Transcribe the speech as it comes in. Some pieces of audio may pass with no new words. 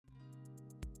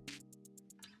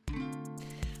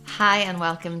Hi and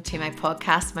welcome to my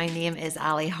podcast. My name is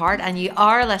Ali Hart and you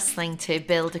are listening to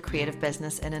Build a Creative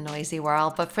Business in a Noisy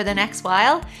World. But for the next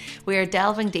while, we are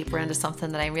delving deeper into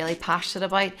something that I'm really passionate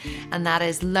about, and that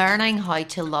is learning how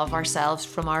to love ourselves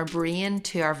from our brain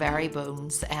to our very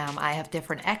bones. I have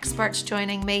different experts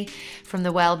joining me from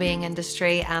the wellbeing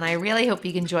industry, and I really hope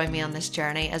you can join me on this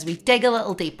journey as we dig a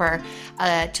little deeper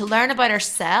to learn about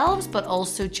ourselves, but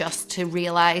also just to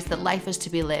realize that life is to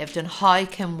be lived, and how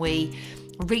can we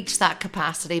reach that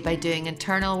capacity by doing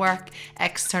internal work,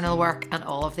 external work, and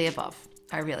all of the above.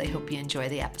 I really hope you enjoy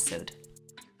the episode.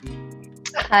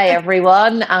 Hi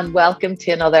everyone, and welcome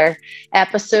to another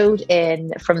episode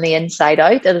in From the Inside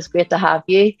Out. It is great to have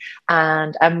you,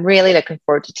 and I'm really looking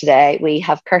forward to today. We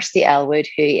have Kirsty Elwood,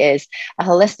 who is a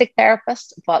holistic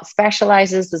therapist but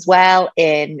specializes as well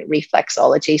in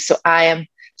reflexology. So I am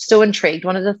so intrigued.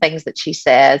 One of the things that she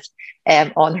says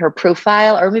on her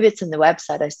profile, or maybe it's in the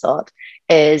website, I saw it,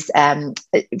 is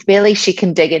really she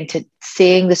can dig into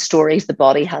seeing the stories the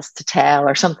body has to tell,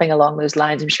 or something along those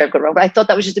lines. I'm sure I've got it wrong, but I thought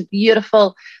that was just a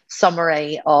beautiful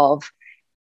summary of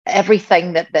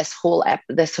everything that this whole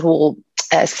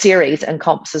series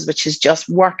encompasses, which is just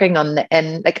working on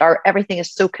everything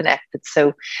is so connected.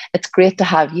 So it's great to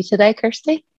have you today,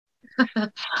 Kirsty.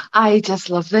 I just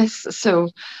love this. So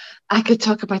I could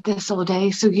talk about this all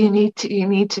day. So you need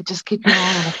to just keep your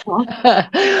eye on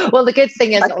it. Well, the good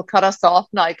thing is it'll cut us off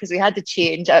now because we had to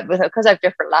change it because I have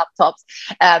different laptops.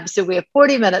 So we have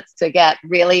 40 minutes to get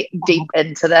really deep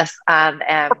into this. And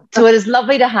so it is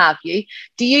lovely to have you.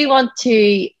 Do you want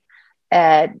to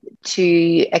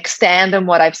extend on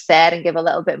what I've said and give a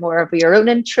little bit more of your own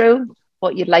intro,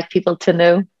 what you'd like people to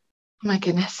know? My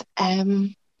goodness.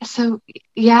 So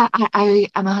yeah, I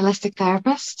am a holistic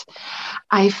therapist.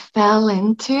 I fell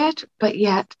into it, but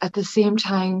yet at the same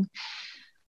time,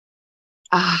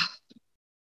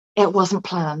 it wasn't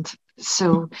planned.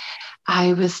 So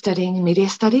I was studying media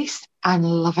studies and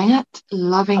loving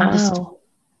the stuff.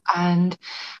 And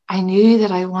I knew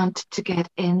that I wanted to get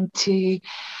into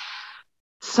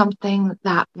something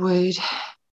that would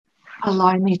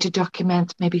allow me to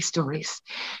document maybe stories.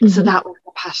 Mm-hmm. So that was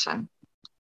the passion.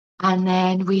 And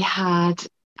then we had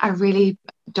a really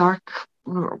dark,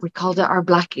 we called it our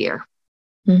black year,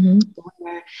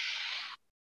 where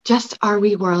just our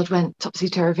wee world went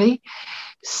topsy-turvy.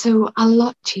 So a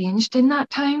lot changed in that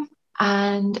time.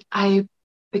 And I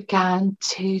began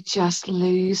to just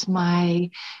lose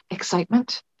my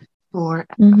excitement for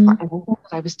everything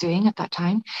that I was doing at that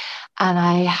time. And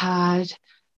I had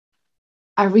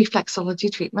a reflexology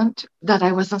treatment that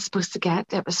I wasn't supposed to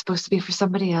get. It was supposed to be for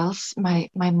somebody else, my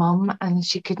mum, and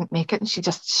she couldn't make it, and she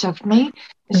just shoved me.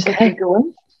 Okay.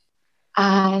 Going.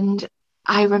 And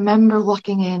I remember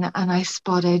walking in and I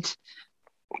spotted,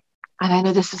 and I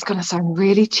know this is going to sound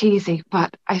really cheesy,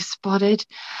 but I spotted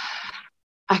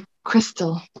a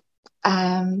crystal,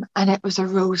 and it was a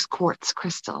rose quartz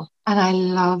crystal. And I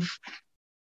love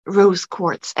rose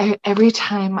quartz. Every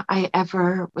time I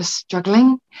ever was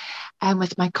struggling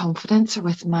with my confidence, or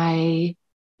with my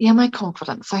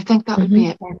confidence, I think that would be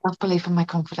it, my self-belief and my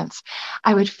confidence,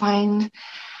 I would find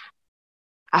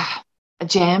a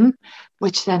gem,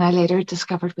 which then I later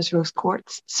discovered was rose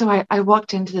quartz. So I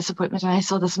walked into this appointment and I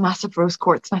saw this massive rose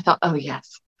quartz, and I thought, oh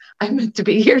yes, I'm meant to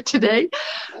be here today.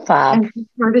 Fab. And I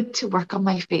started to work on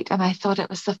my feet, and I thought it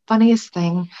was the funniest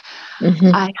thing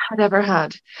I had ever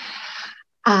had.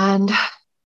 And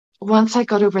once I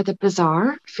got over the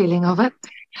bizarre feeling of it,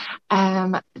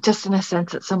 just in a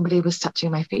sense that somebody was touching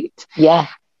my feet. Yeah.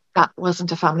 That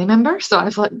wasn't a family member. So I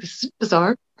was like, this is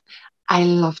bizarre. I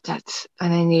loved it.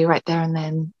 And I knew right there and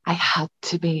then I had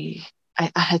to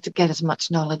get as much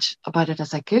knowledge about it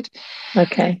as I could.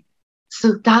 Okay.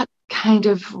 So that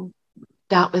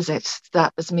was it.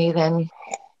 That was me then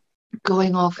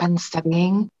going off and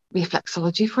studying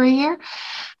reflexology for a year.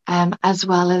 As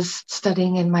well as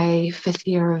studying in my 5th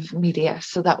year of media.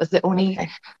 So that was I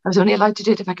was only allowed to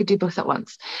do it if I could do both at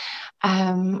once.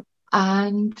 And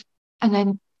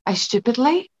then I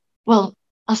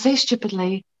I'll say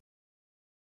stupidly,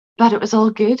 but it was all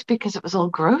good because it was all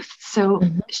growth. So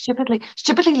stupidly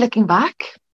looking back,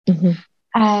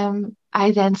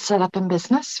 I then set up in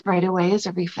business right away as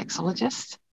a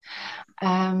reflexologist.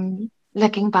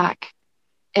 Looking back,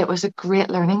 it was a great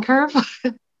learning curve.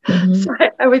 So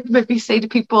I would maybe say to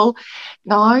people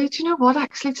now, do you know what,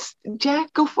 actually just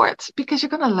go for it, because you're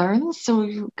going to learn, so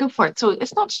you go for it. So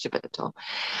it's not stupid at all.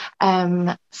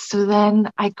 So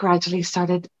then I gradually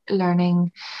started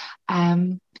learning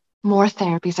more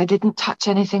therapies. I didn't touch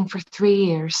anything for 3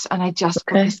 years, and I just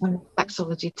focused on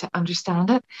reflexology to understand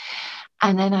it.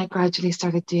 And then I gradually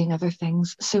started doing other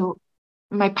things. So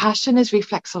my passion is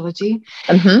reflexology,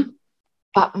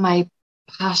 but my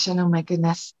passion, oh my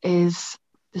goodness, is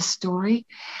the story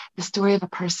of a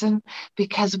person,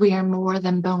 because we are more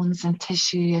than bones and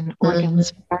tissue and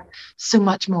organs. We are so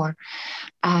much more.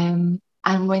 And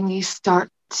when you start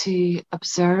to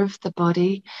observe the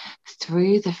body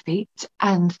through the feet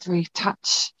and through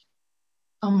touch,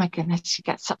 oh my goodness, you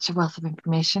get such a wealth of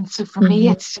information. So for me,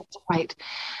 it's just about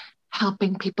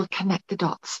helping people connect the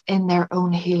dots in their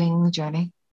own healing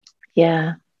journey.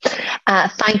 Yeah.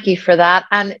 Thank you for that.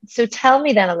 And so tell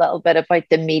me then a little bit about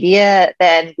the media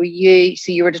then.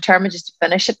 You were determined just to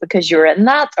finish it because you were in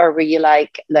that, or were you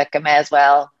like, look, I may as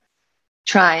well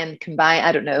try and combine?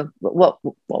 I don't know. What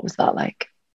was that like?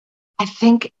 I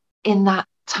think in that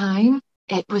time,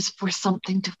 it was for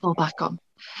something to fall back on.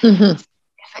 If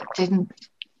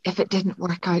it didn't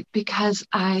work out, because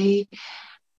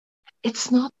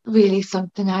it's not really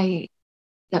something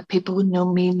that people would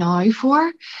know me now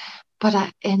for.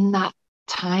 But in that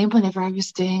time, whenever I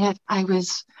was doing it, I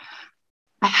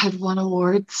had won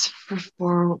awards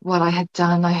for what I had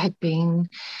done. I had been,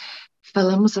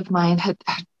 films of mine had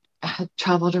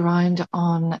traveled around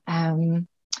on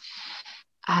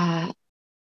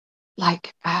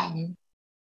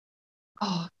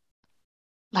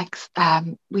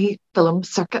we film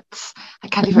circuits. I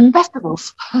can't even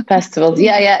festivals.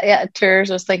 Yeah. Tours.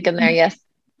 I was thinking there. Yes.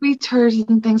 We tours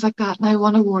and things like that, and I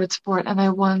won awards for it, and I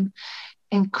won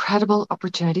incredible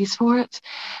opportunities for it.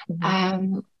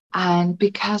 And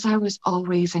because I was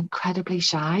always incredibly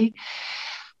shy,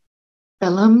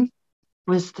 film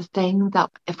was the thing that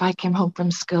if I came home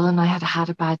from school and I had had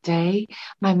a bad day,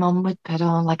 my mum would put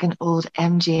on like an old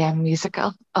MGM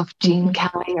musical of Gene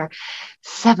Kelly or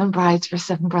Seven Brides for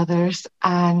Seven Brothers,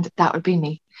 and that would be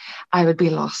me. I would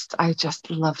be lost. I just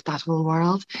loved that whole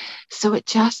world. So it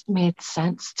just made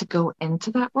sense to go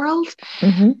into that world.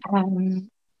 And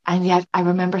yet I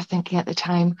remember thinking at the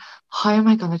time, how am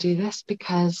I going to do this?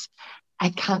 Because I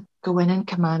can't go in and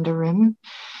command a room.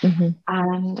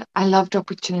 And I loved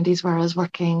opportunities where I was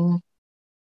working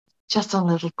just on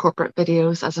little corporate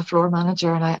videos as a floor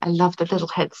manager. And I loved the little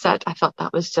headset. I thought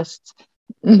that was just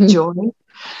joy.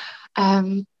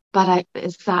 But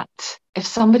if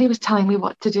somebody was telling me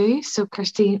what to do, so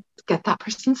Kirsty, get that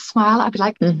person's smile, I'd be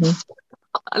like, and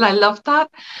I loved that.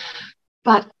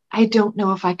 But I don't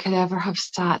know if I could ever have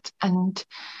sat and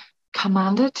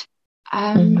commanded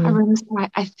a room. So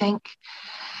I think,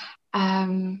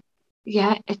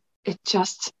 it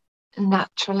just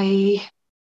naturally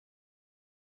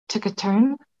took a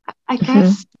turn, I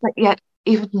guess. But yet,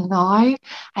 even now,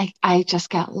 I just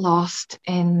get lost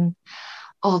in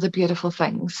all the beautiful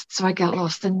things. So I get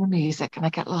lost in the music, and I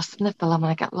get lost in the film,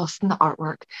 and I get lost in the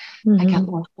artwork. I get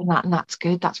lost in that, and that's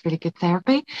good. That's really good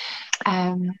therapy.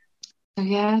 So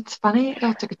yeah, it's funny. It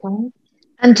all took a turn.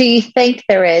 And do you think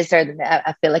there is, or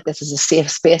I feel like this is a safe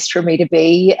space for me to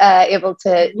be able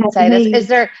to say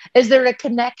this, is there a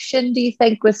connection, do you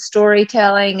think, with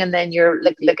storytelling, and then you're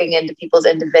looking into people's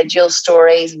individual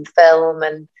stories and film,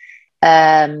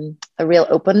 and a real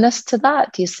openness to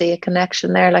that? Do you see a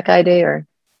connection there like I do? Or?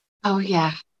 Oh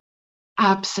yeah,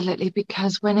 absolutely.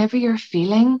 Because whenever you're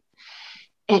feeling,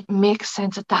 it makes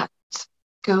sense that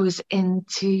goes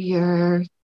into your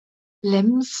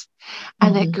limbs,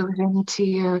 and it goes into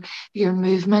your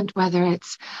movement, whether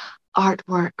it's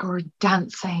artwork or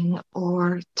dancing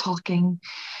or talking.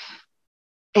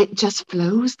 It just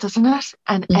flows, doesn't it?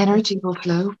 And energy will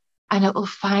flow, and it will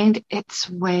find its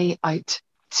way out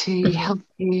to help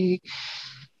you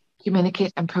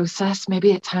communicate and process,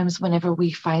 maybe at times whenever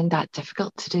we find that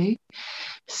difficult to do.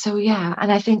 So yeah,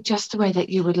 and I think just the way that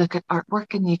you would look at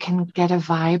artwork, and you can get a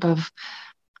vibe of,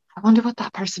 I wonder what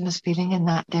that person was feeling in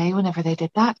that day whenever they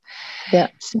did that. Yeah.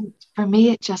 So for me,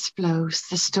 it just flows.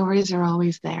 The stories are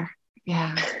always there.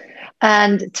 Yeah.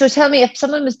 And so tell me, if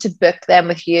someone was to book them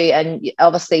with you, and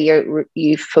obviously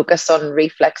you focus on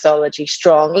reflexology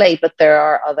strongly, but there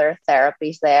are other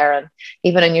therapies there, and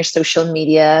even on your social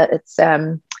media, it's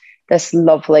this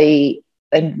lovely,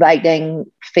 inviting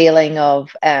feeling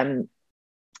of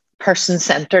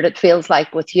person-centered, it feels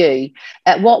like, with you.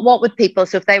 What would people,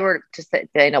 so if they were to say,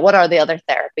 what are the other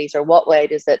therapies, or what way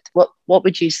does it, what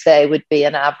would you say would be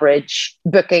an average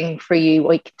booking for you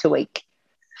week to week?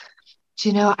 Do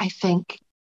you know, I think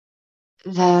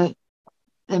the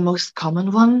most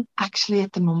common one actually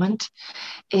at the moment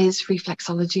is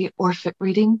reflexology or foot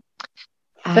reading.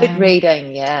 Foot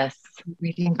reading, yes.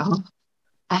 Reading,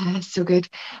 so good.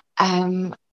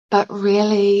 But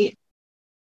really,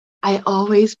 I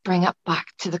always bring it back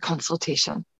to the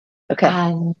consultation. Okay.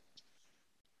 And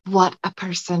what a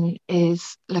person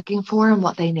is looking for and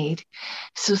what they need.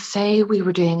 So say we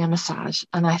were doing a massage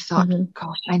and I thought,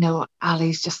 gosh, I know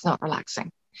Ali's just not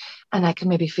relaxing, and I can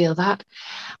maybe feel that.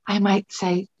 I might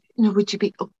say, would you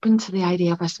be open to the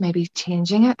idea of us maybe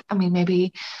changing it? I mean,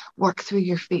 maybe work through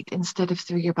your feet instead of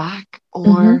through your back,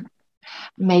 or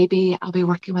maybe I'll be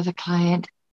working with a client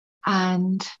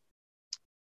and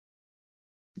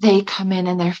they come in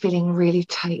and they're feeling really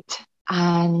tight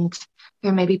and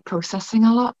they're maybe processing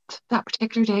a lot that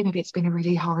particular day. Maybe it's been a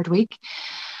really hard week,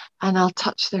 and I'll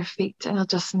touch their feet and I'll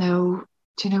just know,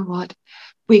 do you know what?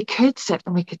 We could sit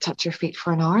and we could touch your feet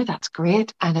for an hour. That's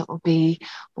great. And it will be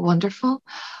wonderful.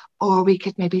 Or we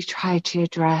could maybe try to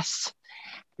address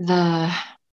the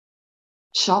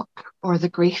shock or the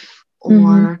grief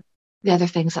or the other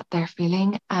things that they're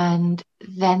feeling. And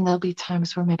then there'll be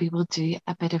times where maybe we'll do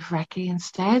a bit of Reiki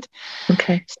instead.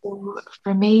 Okay. So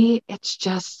for me, it's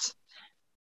just,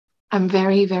 I'm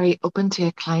very, very open to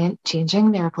a client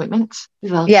changing their appointments.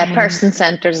 Yeah,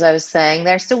 person-centered, as I was saying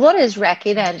there. So what is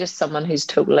Reiki then? Just someone who's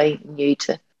totally new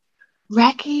to...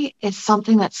 Reiki is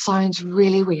something that sounds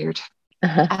really weird.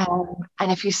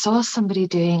 And if you saw somebody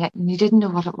doing it and you didn't know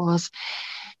what it was,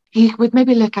 you would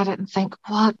maybe look at it and think,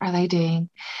 what are they doing?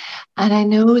 And I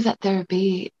know that there would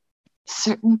be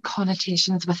certain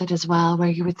connotations with it as well, where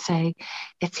you would say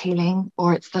it's healing,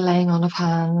 or it's the laying on of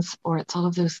hands, or it's all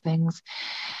of those things.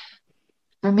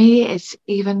 For me, it's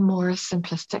even more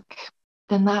simplistic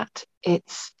than that.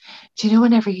 It's, do you know,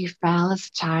 whenever you fell as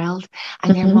a child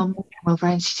and your mum would come over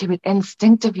and she would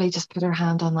instinctively just put her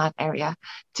hand on that area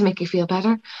to make you feel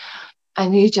better.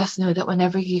 And you just know that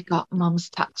whenever you got mum's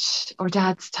touch or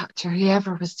dad's touch or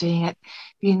whoever was doing it,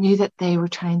 you knew that they were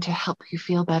trying to help you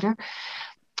feel better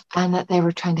and that they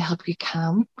were trying to help you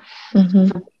calm. For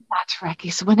me, that's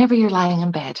Reiki. So whenever you're lying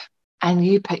in bed and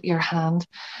you put your hand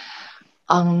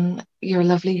on your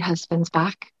lovely husband's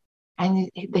back,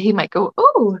 and he might go,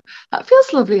 oh, that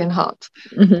feels lovely and hot.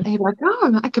 And you're like,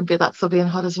 oh, I can feel that's lovely and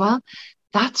hot as well.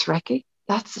 That's Reiki.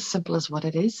 That's as simple as what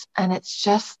it is. And it's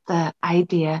just the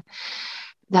idea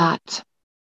that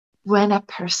when a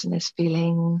person is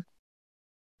feeling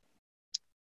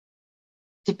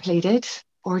depleted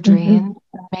or drained,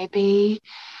 or maybe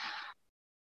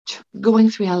going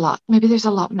through a lot, maybe there's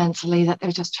a lot mentally that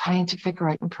they're just trying to figure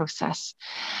out and process,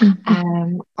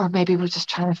 or maybe we're just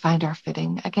trying to find our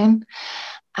footing again.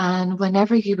 And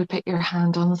whenever you would put your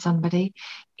hand on somebody,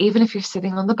 even if you're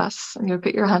sitting on the bus and you would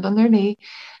put your hand on their knee,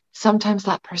 sometimes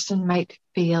that person might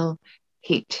feel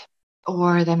heat,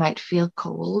 or they might feel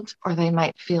cold, or they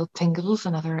might feel tingles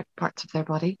in other parts of their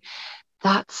body.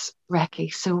 That's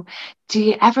Reiki. So do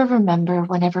you ever remember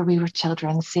whenever we were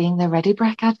children seeing the Ready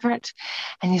Brek advert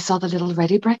and you saw the little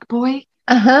Ready Brek boy?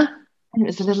 And it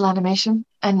was a little animation.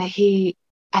 And I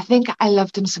think I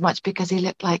loved him so much because he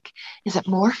looked like, is it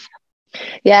Morph?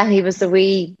 Yeah, he was a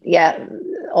wee,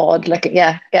 odd looking, Wee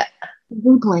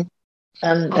boy.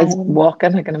 And it's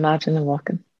walking, I can imagine him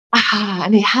walking.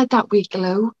 And he had that wee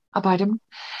glow about him.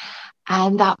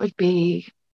 And that would be...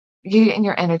 you in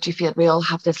your energy field, we all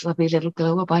have this lovely little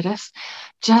glow about us.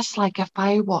 Just like if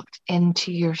I walked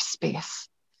into your space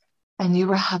and you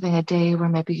were having a day where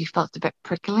maybe you felt a bit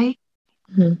prickly,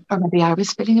 or maybe I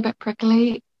was feeling a bit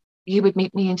prickly, you would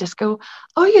meet me and just go,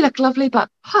 oh, you look lovely, but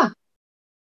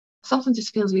something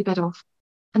just feels a wee bit off.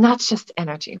 And that's just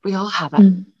energy. We all have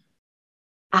it.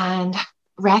 And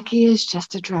Reiki is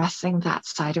just addressing that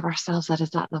side of ourselves that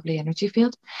is that lovely energy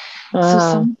field. So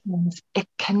sometimes it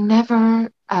can never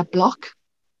block,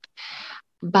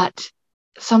 but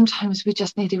sometimes we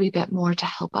just need a wee bit more to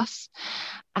help us.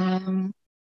 And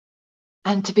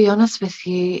to be honest with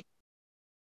you,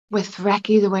 with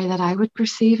Reiki, the way that I would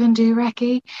perceive and do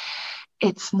Reiki,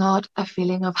 it's not a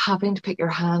feeling of having to put your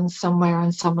hands somewhere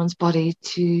on someone's body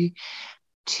to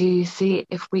see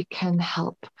if we can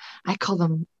help. I call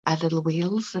them little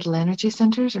wheels, little energy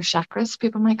centers, or chakras,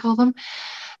 people might call them.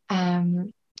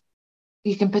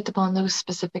 You can put them on those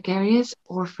specific areas.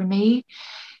 Or for me,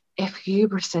 if we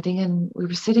were sitting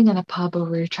in a pub or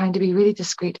we were trying to be really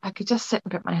discreet, I could just sit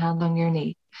and put my hand on your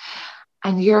knee,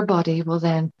 and your body will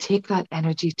then take that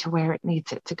energy to where it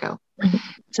needs it to go.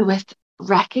 So with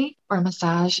Reiki or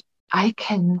massage, I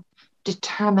can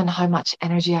determine how much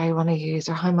energy I want to use,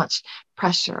 or how much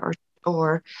pressure,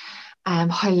 or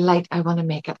how light I want to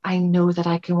make it. I know that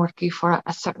I can work you for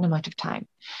a certain amount of time.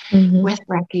 With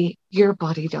Reiki, your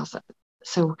body does it.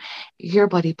 So your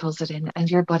body pulls it in, and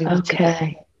your body will take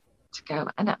it to go.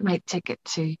 And it might take it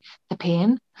to the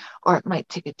pain, or it might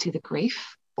take it to the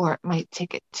grief, or it might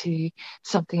take it to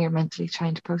something you're mentally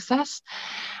trying to process.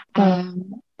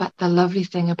 But the lovely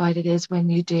thing about it is when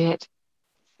you do it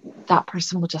that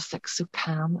person will just look so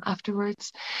calm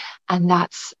afterwards. And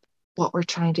that's what we're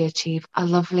trying to achieve, a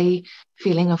lovely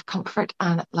feeling of comfort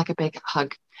and like a big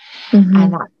hug.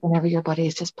 And that's whenever your body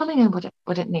is just pulling in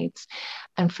what it needs.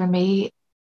 And for me,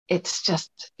 it's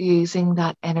just using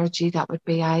that energy that would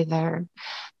be either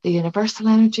the universal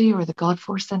energy or the God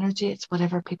force energy. It's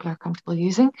whatever people are comfortable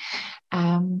using.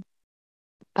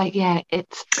 But yeah,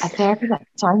 it's a therapy that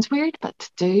sounds weird, but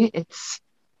to do, it's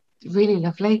really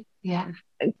lovely. Yeah.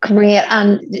 Great.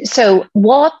 And so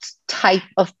what type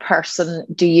of person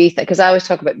do you think, because I always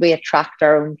talk about we attract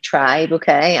our own tribe,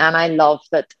 okay? And I love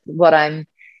that what I'm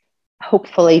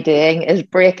hopefully doing is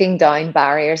breaking down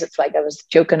barriers. It's like I was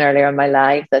joking earlier in my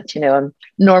live that, you know, I'm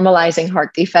normalizing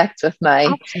heart defects with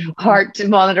my heart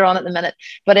monitor on at the minute.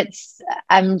 But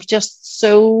I'm just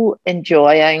so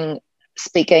enjoying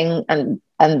speaking and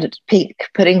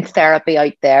putting therapy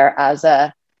out there as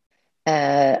a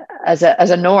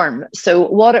norm. So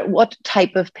what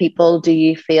type of people do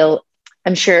you feel?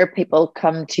 I'm sure people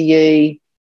come to you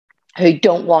who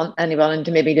don't want anyone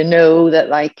to know that,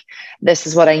 like, this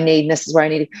is what I need and this is where I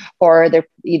need it. Or they're,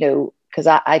 you know, because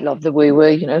I love the woo-woo,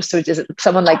 you know, so just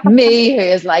someone like me who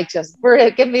is like, just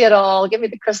give me it all, give me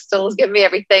the crystals, give me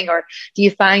everything. Or do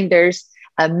you find there's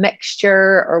a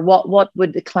mixture, or what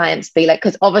would the clients be like?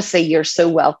 Because obviously you're so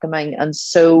welcoming and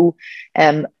so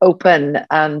open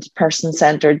and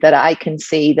person-centered that I can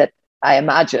see that I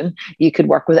imagine you could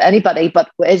work with anybody.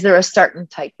 But is there a certain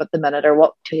type at the minute, or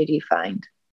what do you find?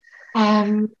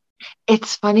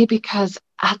 It's funny because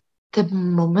at the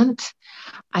moment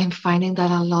I'm finding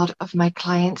that a lot of my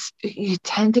clients, you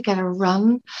tend to get a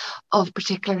run of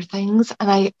particular things,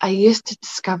 and I used to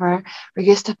discover, or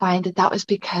used to find that was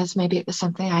because maybe it was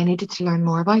something I needed to learn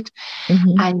more about.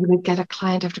 And you would get a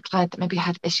client after client that maybe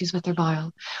had issues with their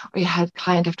bowel, or you had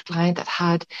client after client that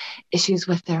had issues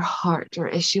with their heart, or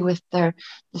issue with the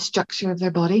structure of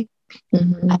their body.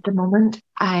 At the moment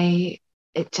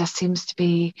it just seems to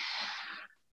be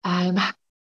client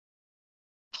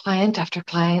after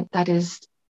client that is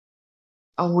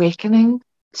awakening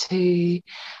to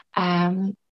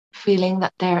feeling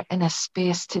that they're in a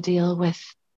space to deal with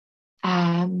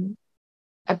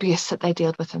abuse that they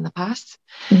dealt with in the past.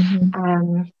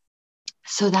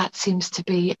 So that seems to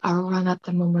be a run at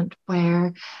the moment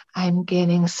where I'm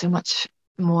gaining so much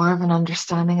more of an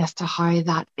understanding as to how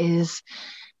that is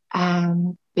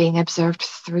being observed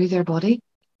through their body.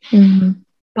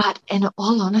 But in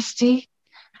all honesty,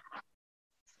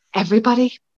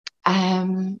 everybody,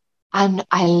 and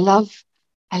I love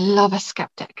a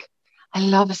skeptic. I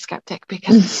love a skeptic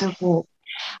because it's so good.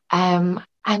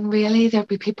 And really, there'll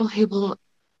be people who will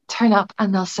turn up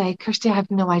and they'll say, Kirsty, I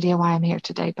have no idea why I'm here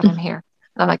today, but I'm here.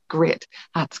 And I'm like, great,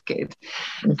 that's good.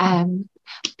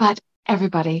 But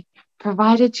everybody,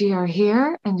 provided you are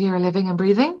here and you are living and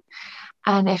breathing,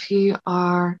 and if you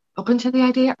are open to the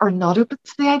idea or not open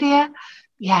to the idea,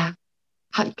 yeah,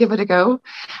 give it a go.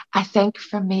 I think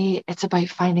for me, it's about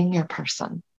finding your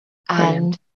person.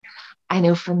 And I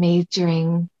know for me,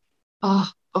 during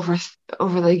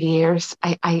over the years,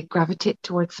 I gravitate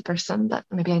towards the person that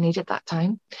maybe I need at that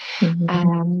time.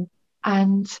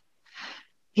 And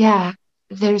yeah,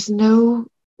 there's no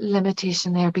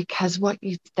limitation there, because what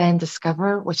you then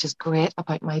discover, which is great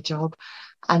about my job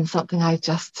and something I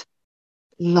just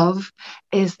love,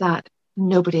 is that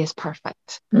nobody is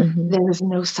perfect. There is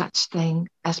no such thing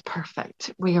as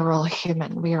perfect. We are all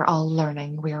human. We are all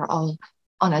learning. We are all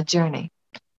on a journey.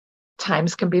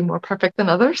 Times can be more perfect than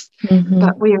others,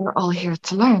 but we are all here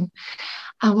to learn.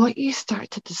 And what you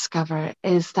start to discover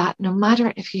is that no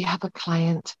matter if you have a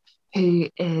client who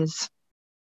is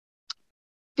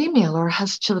female or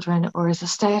has children, or is a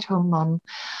stay-at-home mum,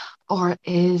 or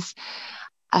is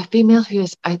a female who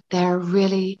is out there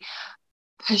really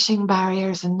pushing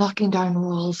barriers and knocking down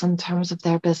walls in terms of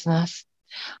their business,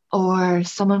 or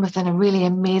someone within a really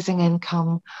amazing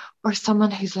income, or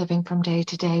someone who's living from day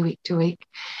to day, week to week,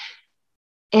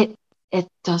 it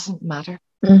doesn't matter.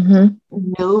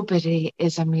 Nobody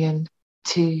is immune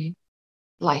to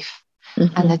life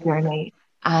and the journey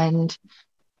and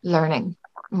learning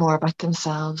more about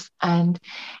themselves. And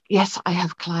yes, I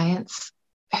have clients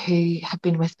who have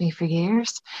been with me for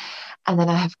years, and then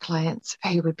I have clients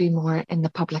who would be more in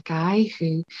the public eye,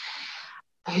 who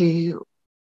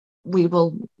we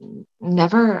will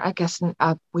never, I guess,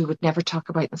 we would never talk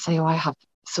about and say, oh, I have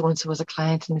so and so as a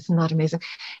client and isn't that amazing.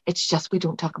 It's just we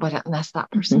don't talk about it unless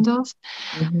that person does.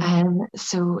 And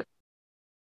so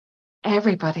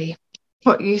everybody,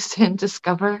 what you soon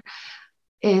discover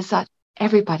is that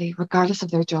everybody, regardless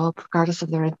of their job, regardless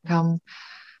of their income,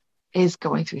 is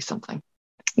going through something.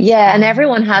 Yeah, and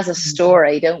everyone has a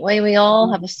story, don't we? We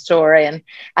all have a story. And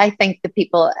I think the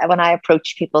people, when I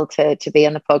approach people to be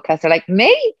on the podcast, they're like,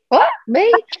 me? What?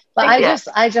 Me? But Yeah.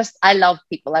 I love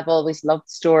people. I've always loved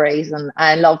stories, and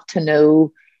I love to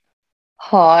know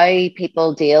how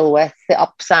people deal with the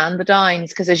ups and the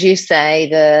downs. Because as you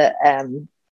say,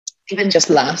 even just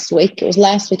last week, I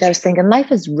was thinking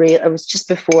life is real. It was just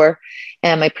before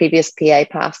my previous PA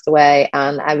passed away,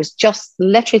 and I was just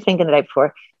literally thinking the night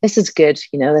before, this is good,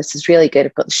 this is really good.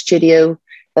 I've got the studio,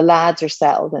 the lads are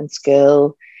settled in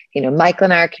school, Michael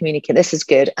and I are communicating, this is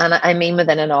good. And I mean,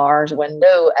 within an hour's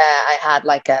window, I had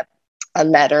like a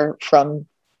letter from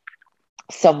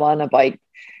someone about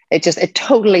it. It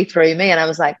totally threw me, and I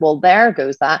was like, well, there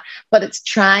goes that. But it's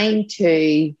trying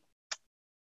to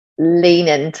lean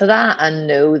into that and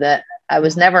know that I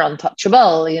was never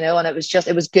untouchable, and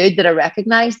it was good that I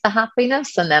recognized the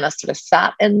happiness, and then I sort of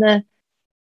sat in the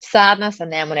sadness.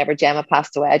 And then whenever Gemma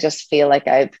passed away, I just feel like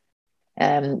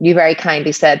you very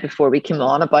kindly said before we came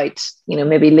on about,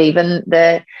 maybe leaving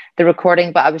the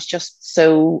recording, but I was just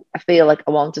I feel like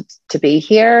I wanted to be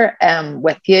here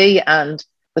with you and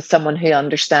with someone who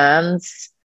understands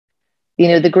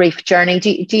the grief journey.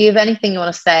 Do you have anything you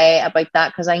want to say about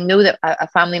that? Because I know that a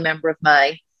family member of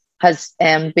mine has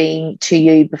been to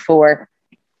you before,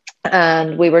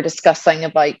 and we were discussing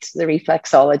about the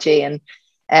reflexology,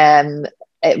 and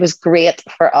it was great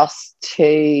for us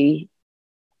to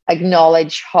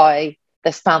acknowledge how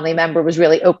this family member was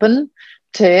really open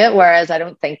to it, whereas I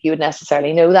don't think you would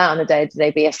necessarily know that on a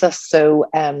day-to-day basis. So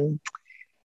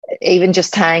even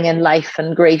just tying in life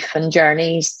and grief and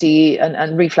journeys,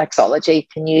 and reflexology,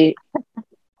 can you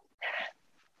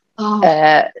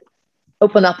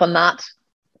open up on that?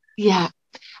 Yeah,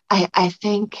 I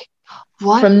think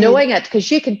knowing it,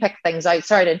 because you can pick things out.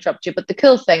 Sorry to interrupt you, but the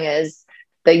cool thing is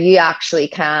that you actually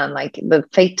can, like the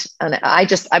feet, and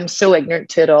I'm so ignorant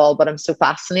to it all, but I'm so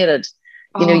fascinated.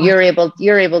 You're able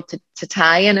to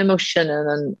tie in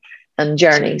emotion and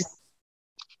journeys.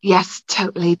 Yes,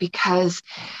 totally. Because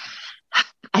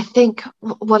I think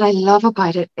what I love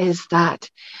about it is that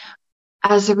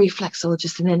as a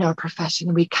reflexologist and in our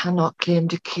profession, we cannot claim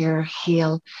to cure,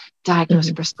 heal, diagnose,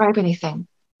 or prescribe anything.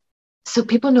 So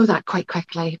people know that quite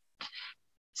quickly.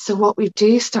 So what we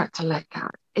do start to look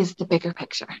at is the bigger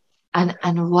picture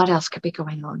and what else could be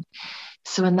going on.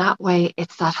 So in that way,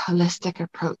 it's that holistic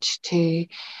approach to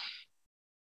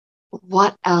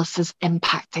what else is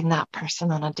impacting that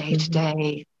person on a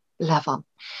day-to-day level.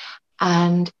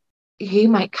 And you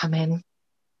might come in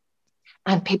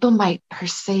and people might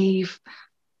perceive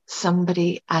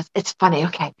somebody as, it's funny,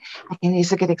 okay, I can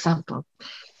use a good example.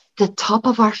 The top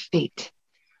of our feet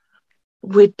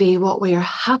would be what we are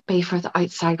happy for the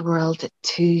outside world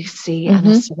to see and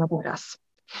assume about us.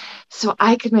 So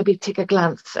I could maybe take a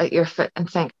glance at your foot and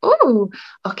think, oh,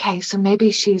 okay, so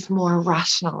maybe she's more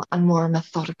rational and more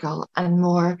methodical and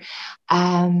more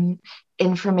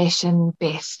information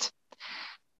based.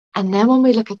 And then when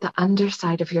we look at the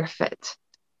underside of your foot,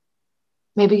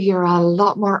 maybe you're a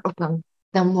lot more open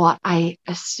than what I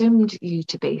assumed you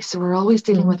to be. So we're always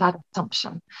dealing with that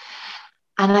assumption.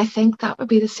 And I think that would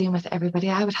be the same with everybody.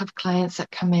 I would have clients that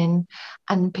come in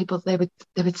and people, they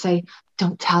would say,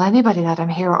 don't tell anybody that I'm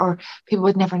here, or people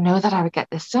would never know that I would get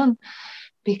this done.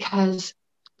 Because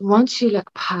once you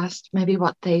look past maybe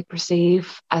what they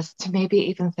perceive as to maybe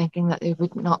even thinking that they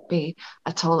would not be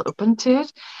at all open to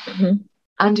it,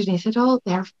 underneath it all,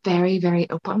 they're very, very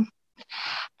open.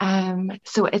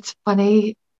 So it's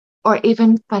funny, or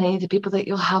even funny, the people that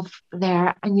you'll have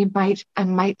there, and you might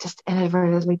just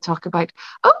inadvertently talk about,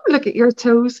 oh, look at your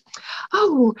toes.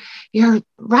 Oh, you're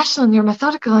rational and you're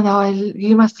methodical, and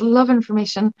you must love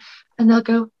information. And they'll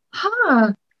go,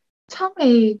 tell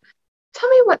me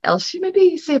what else you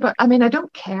maybe say about, I mean, I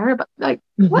don't care, but like,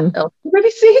 what else you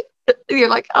maybe see? You're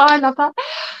like, oh, I love that.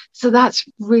 So that's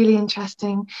really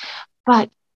interesting. But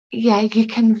yeah, you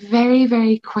can very,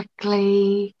 very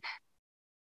quickly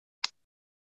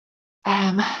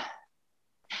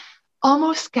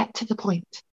almost get to the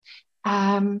point.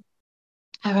 I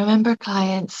remember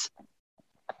clients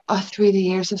through the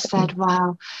years have said,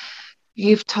 wow,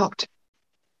 you've talked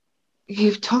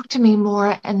to me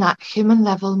more in that human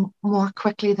level more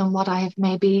quickly than what I have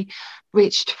maybe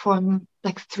reached from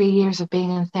like 3 years of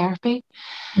being in therapy.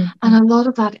 And a lot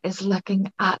of that is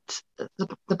looking at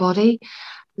the body,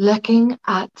 looking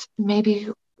at maybe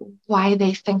why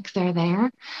they think they're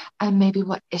there, and maybe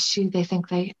what issue they think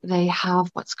they have,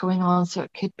 what's going on. So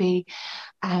it could be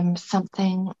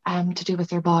something to do with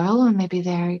their bowel, and maybe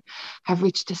they have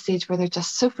reached a stage where they're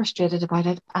just so frustrated about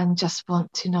it and just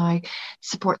want to now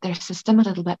support their system a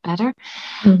little bit better.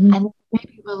 And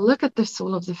maybe we'll look at the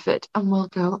sole of the foot and we'll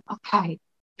go, okay,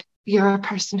 you're a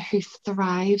person who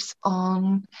thrives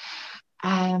on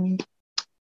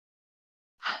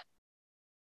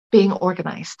being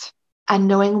organized and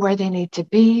knowing where they need to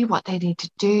be, what they need to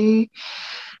do.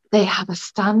 They have a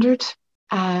standard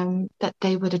that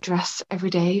they would address every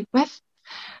day with.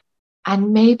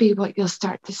 And maybe what you'll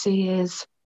start to see is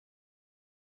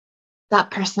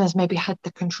that person has maybe had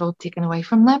the control taken away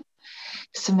from them.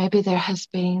 So maybe there has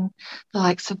been the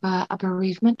likes of a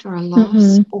bereavement or a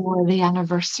loss, or the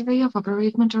anniversary of a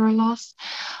bereavement or a loss,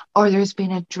 or there's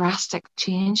been a drastic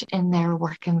change in their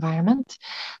work environment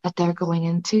that they're going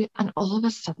into, and all of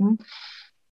a sudden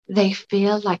they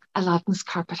feel like Aladdin's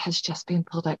carpet has just been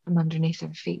pulled out from underneath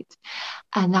their feet.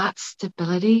 And that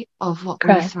stability of what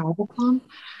we thrive upon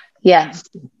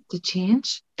to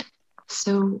change.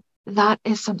 So that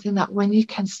is something that when you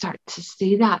can start to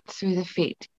see that through the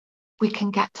feet, we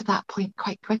can get to that point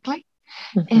quite quickly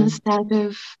instead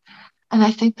of, and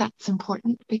I think that's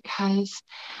important because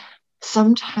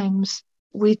sometimes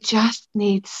we just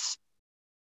need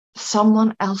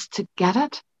someone else to get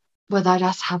it without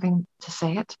us having to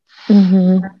say it.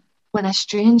 When a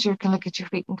stranger can look at your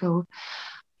feet and go,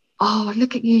 oh,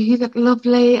 look at you, you look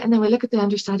lovely. And then we look at the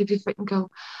underside of your foot and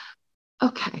go,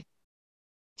 okay,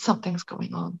 something's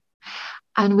going on.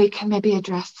 And we can maybe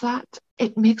address that.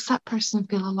 It makes that person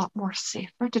feel a lot more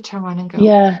safer to turn around and go,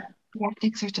 yeah,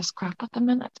 things are just crap at the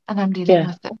minute and I'm dealing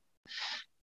with it.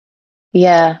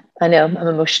 Yeah, I know. I'm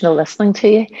emotional listening to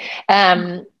you.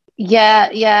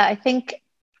 I think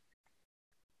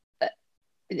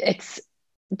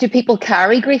do people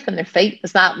carry grief in their feet?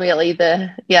 Is that really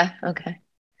okay.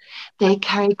 They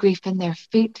carry grief in their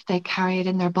feet, they carry it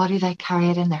in their body, they carry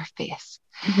it in their face.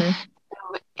 So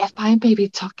if I'm maybe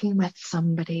talking with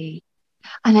somebody,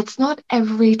 and it's not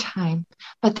every time,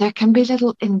 but there can be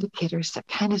little indicators that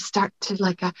kind of start to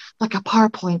like a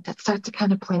PowerPoint that start to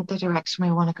kind of point the direction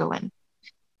we want to go in.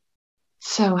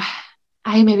 So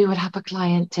I maybe would have a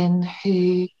client in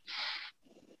who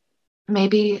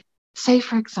maybe, say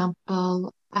for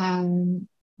example,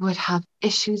 would have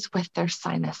issues with their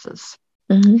sinuses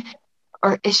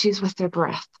or issues with their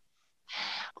breath.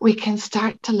 We can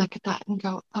start to look at that and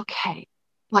go, okay,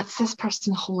 what's this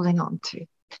person holding on to?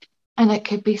 And it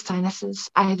could be sinuses,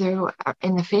 either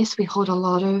in the face. We hold a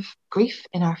lot of grief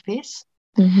in our face,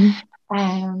 in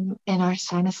our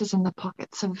sinuses, in the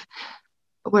pockets of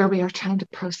where we are trying to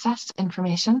process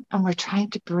information and we're trying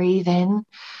to breathe in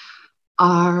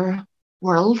our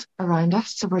world around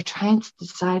us. So we're trying to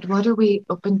decide, what are we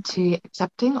open to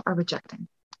accepting or rejecting?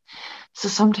 So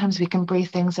sometimes we can breathe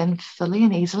things in fully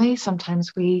and easily.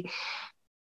 Sometimes we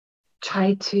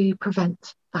try to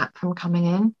prevent that from coming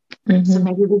in. So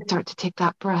maybe we start to take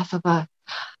that breath of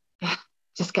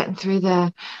just getting through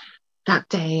that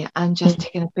day and just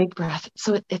taking a big breath.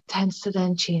 So it tends to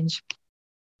then change.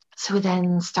 So we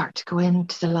then start to go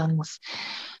into the lungs.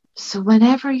 So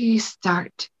whenever you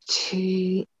start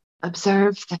to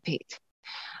observe the feet,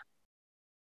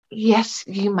 yes,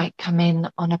 you might come in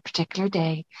on a particular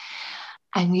day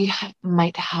and you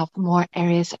might have more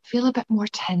areas that feel a bit more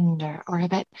tender or a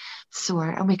bit sore.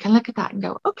 And we can look at that and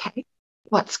go, okay,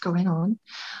 what's going on?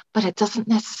 But it doesn't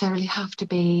necessarily have to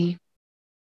be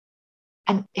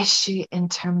an issue in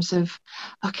terms of,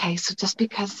 okay, so just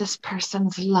because this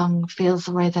person's lung feels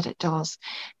the way that it does,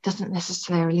 doesn't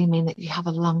necessarily mean that you have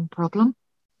a lung problem.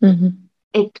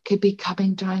 It could be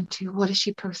coming down to, what is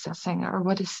she processing, or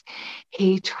what is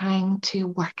he trying to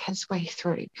work his way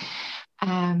through?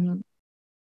 And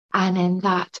in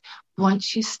that,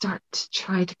 once you start to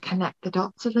try to connect the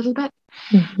dots a little bit,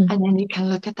 and then you can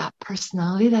look at that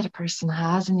personality that a person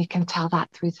has, and you can tell that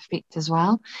through the feet as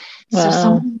well. Wow. So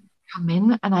someone come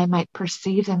in and I might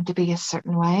perceive them to be a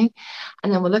certain way,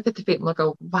 and then we'll look at the feet and we'll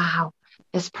go, wow,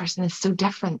 this person is so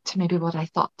different to maybe what I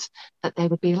thought that they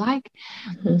would be like.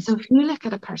 So if you look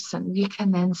at a person, you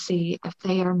can then see if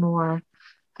they are more,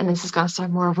 and this is going to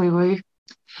sound more woo-woo,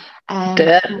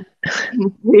 Go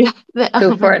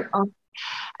for it.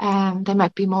 They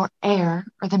might be more air,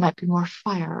 or they might be more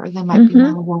fire, or they might be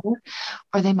more water,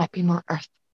 or they might be more earth.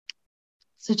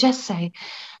 So just say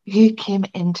you came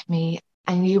into me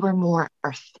and you were more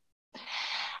earth,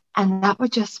 and that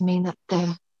would just mean that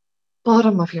the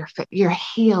bottom of your foot, your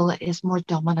heel, is more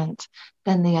dominant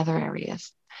than the other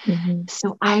areas.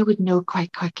 So I would know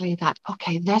quite quickly that,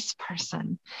 okay, this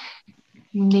person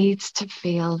needs to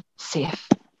feel safe.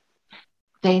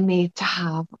 They need to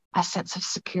have a sense of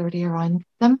security around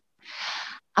them.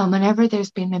 And whenever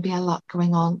there's been maybe a lot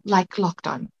going on, like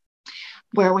lockdown,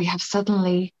 where we have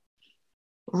suddenly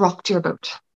rocked your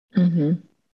boat,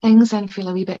 things then feel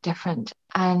a wee bit different,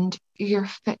 and your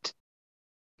foot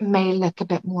may look a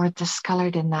bit more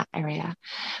discolored in that area,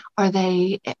 or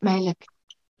it may look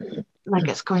like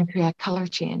it's going through a color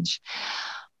change.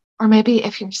 Or maybe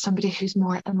if you're somebody who's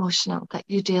more emotional, that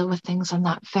you deal with things on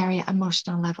that very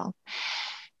emotional level,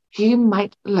 you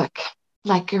might look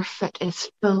like your foot is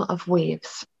full of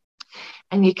waves,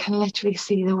 and you can literally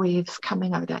see the waves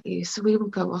coming out at you. So we will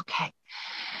go, okay,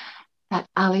 that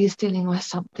Ali's dealing with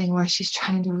something where she's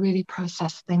trying to really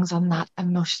process things on that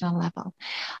emotional level.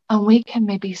 And we can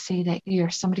maybe see that you're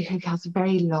somebody who has a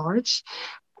very large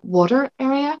water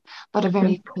area, but a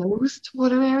very closed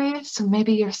water area. So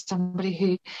maybe you're somebody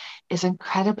who is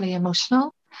incredibly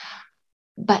emotional,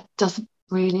 but doesn't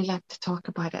really like to talk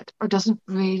about it, or doesn't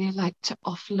really like to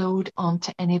offload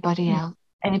onto anybody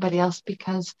else,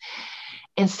 because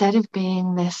instead of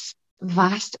being this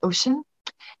vast ocean,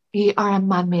 you are a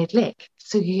man-made lake.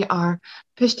 So you are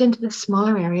pushed into the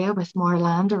smaller area with more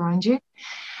land around you.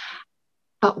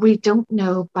 But we don't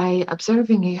know by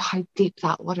observing you how deep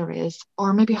that water is,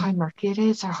 or maybe how murky it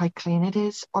is, or how clean it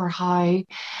is, or how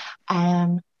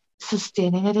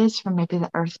sustaining it is from maybe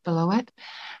the earth below it.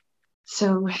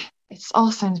 So it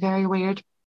all sounds very weird,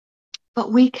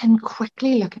 but we can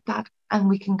quickly look at that and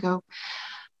we can go,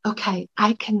 okay,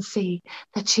 I can see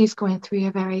that she's going through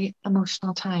a very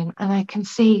emotional time, and I can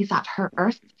see that her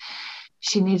earth,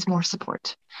 she needs more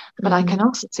support. But I can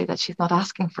also see that she's not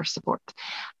asking for support,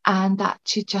 and that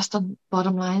she just, on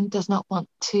bottom line, does not want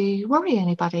to worry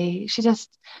anybody. She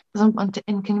just doesn't want to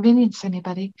inconvenience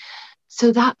anybody.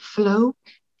 So that flow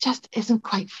just isn't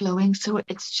quite flowing. So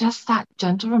it's just that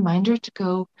gentle reminder to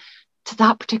go to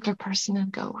that particular person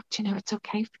and go, do you know, it's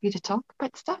okay for you to talk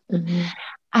about stuff.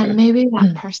 And maybe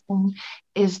that person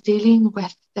is dealing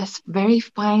with this very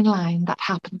fine line that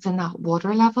happens in that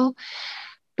water level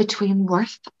between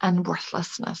worth and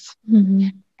worthlessness.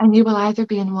 And you will either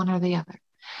be in one or the other.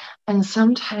 And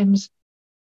sometimes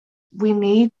we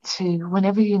need to,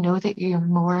 whenever you know that you're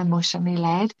more emotionally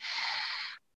led,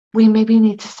 we maybe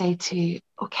need to say to you,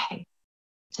 okay,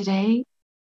 today,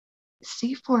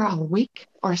 see for a week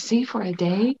or see for a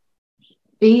day,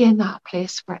 be in that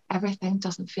place where everything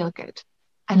doesn't feel good,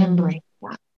 and embrace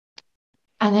that.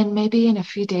 And then maybe in a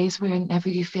few days, whenever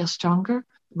you feel stronger,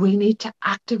 we need to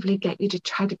actively get you to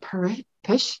try to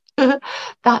push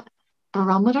that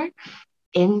barometer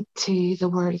into the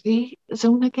worthy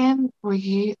zone again, where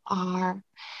you are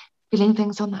feeling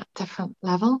things on that different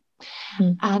level.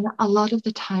 And a lot of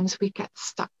the times we get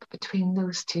stuck between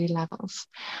those two levels.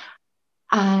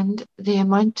 And the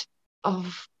amount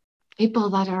of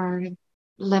people that are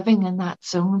living in that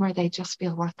zone where they just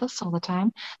feel worthless all the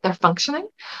time, they're functioning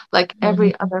like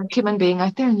every other human being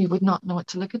out there, and you would not know it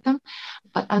to look at them.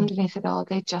 But underneath it all,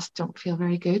 they just don't feel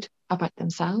very good about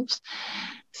themselves.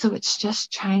 So it's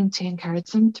just trying to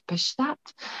encourage them to push that.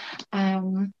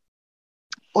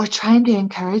 Or trying to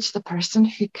encourage the person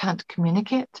who can't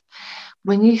communicate.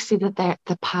 When you see that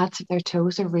the pads of their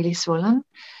toes are really swollen,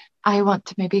 I want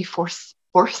to maybe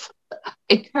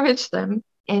encourage them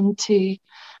into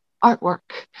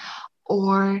artwork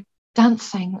or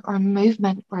dancing or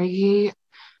movement, where you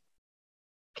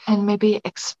can maybe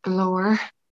explore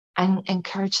and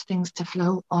encourage things to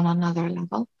flow on another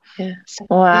level. So,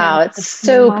 wow, it's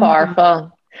so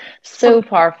powerful. So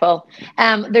powerful.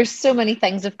 There's so many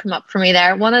things have come up for me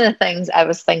there. One of the things I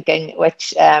was thinking,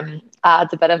 which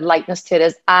adds a bit of lightness to it,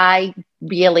 is I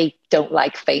really don't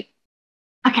like feet.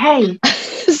 Okay.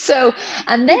 So,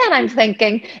 and then I'm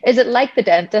thinking, is it like the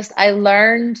dentist? I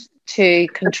learned to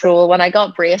control, when I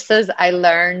got braces, I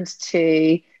learned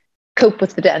to cope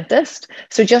with the dentist.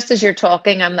 So just as you're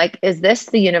talking, I'm like, is this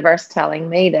the universe telling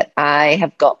me that I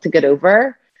have got to get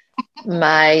over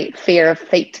my fear of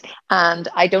feet, and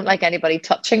I don't like anybody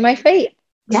touching my feet?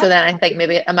 So then I think,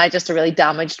 maybe am I just a really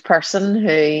damaged person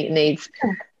who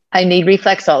I need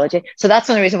reflexology? So that's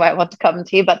the only reason why I want to come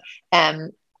to you. But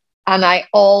and I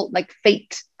all like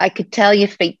feet. I could tell you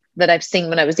feet that I've seen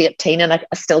when I was 18, and I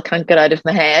still can't get out of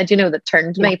my head, that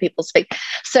turned me, people's feet.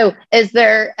 So is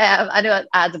there, I know it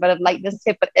adds a bit of lightness to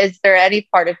it, but is there any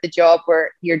part of the job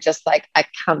where you're just like, I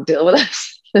can't deal with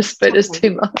this? This foot is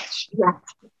too much. Yeah,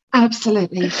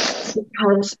 absolutely.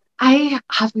 Because I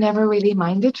have never really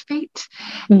minded feet.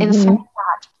 In the sense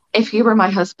that if you were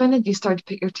my husband and you started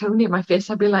to put your toe near my face,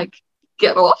 I'd be like,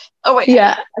 get off. Oh, wait.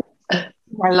 Yeah. I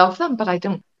love them, but I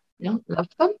don't love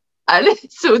them. And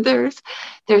so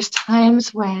there's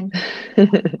times when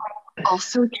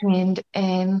also trained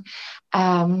in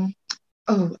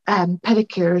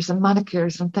pedicures and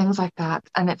manicures and things like that,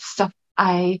 and it's stuff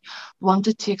I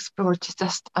wanted to explore to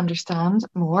just understand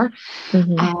more.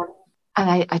 And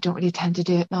I don't really tend to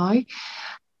do it now,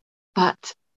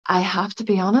 but I have to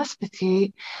be honest with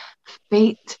you,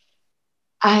 feet,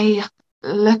 I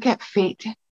look at feet.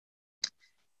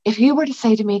 If you were to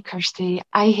say to me, Kirsty,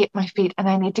 I hate my feet and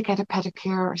I need to get a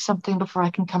pedicure or something before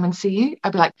I can come and see you,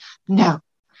 I'd be like, no,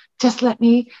 just let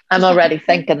me. I'm already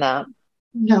thinking that.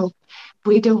 No,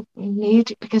 we don't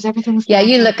need, because everything's. Yeah,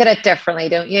 you look at it differently,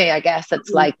 don't you? I guess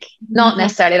it's like not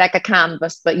necessarily like a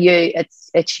canvas, but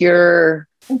it's your.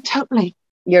 Totally.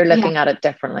 You're looking at it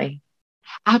differently.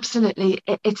 Absolutely.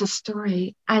 It's a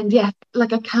story. And yeah,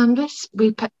 like a canvas,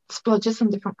 we put splodges in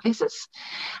different places.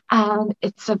 And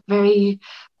it's a very,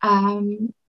 for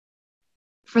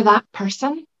that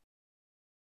person,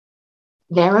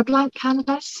 they're a blank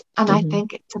canvas. And I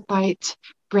think it's about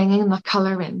bringing the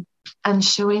colour in and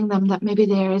showing them that maybe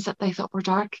the areas that they thought were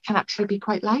dark can actually be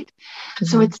quite light.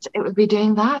 So it would be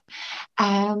doing that.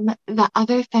 The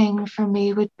other thing for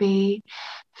me would be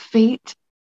feet.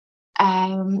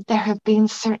 There have been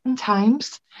certain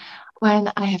times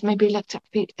when I have maybe looked at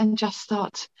feet and just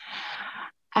thought,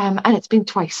 and it's been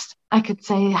twice. I could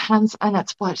say hands, and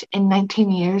that's what, in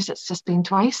 19 years, it's just been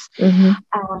twice.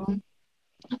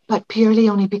 But purely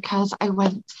only because I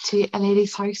went to a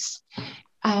lady's house,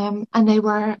 and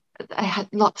I had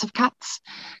lots of cats.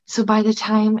 So by the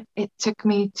time it took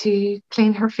me to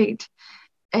clean her feet,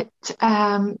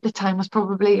 the time was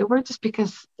probably over, just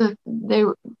because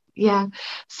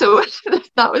so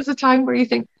that was a time where you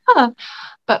think,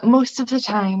 but most of the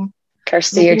time,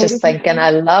 Kirsty, you're just thinking, I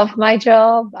love my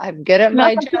job, I'm good at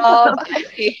my job,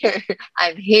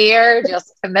 I'm here,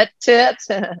 just commit to it.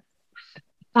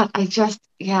 But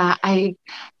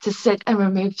to sit and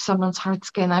remove someone's hard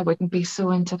skin, I wouldn't be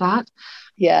so into that.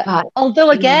 Yeah. But, although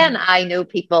again, I know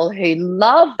people who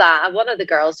love that. One of the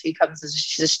girls who comes,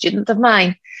 she's a student of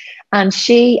mine, and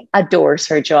she adores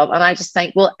her job. And I just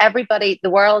think, well, the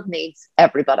world needs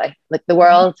everybody. Like the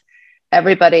world,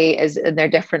 everybody is in their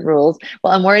different roles.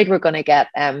 Well, I'm worried we're going to get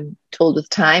told with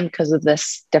time because of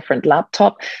this different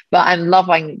laptop, but I'm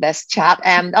loving this chat.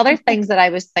 Other things that I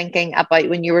was thinking about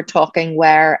when you were talking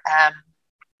were,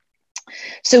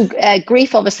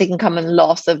 grief obviously can come in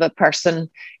loss of a person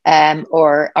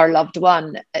or our loved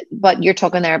one, but you're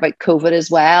talking there about COVID as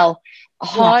well.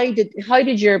 How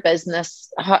did your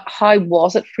business, how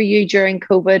was it for you during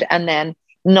COVID, and then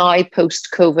now post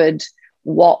COVID?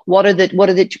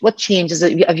 What changes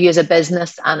have you as a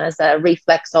business and as a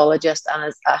reflexologist and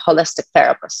as a holistic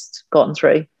therapist gone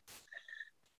through?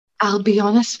 I'll be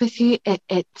honest with you, it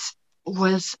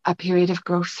was a period of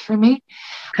growth for me,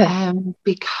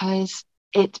 because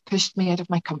it pushed me out of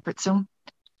my comfort zone,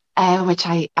 which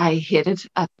I hated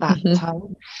at that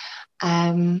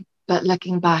time. But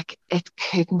looking back, it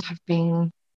couldn't have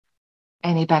been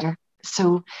any better.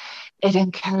 So it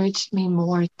encouraged me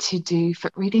more to do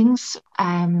foot readings.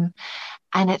 And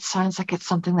it sounds like it's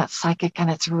something that's psychic, and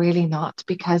it's really not,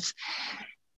 because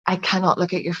I cannot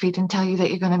look at your feet and tell you that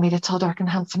you're going to meet a tall, dark and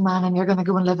handsome man and you're going to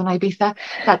go and live in Ibiza.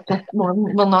 That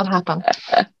will not happen.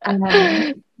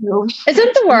 Isn't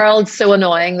the world so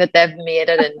annoying that they've made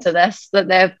it into this, that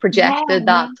they've projected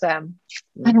that? And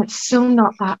it's so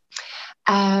not that.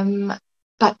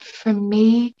 But for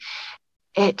me,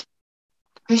 it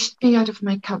pushed me out of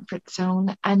my comfort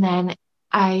zone, and then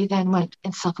I went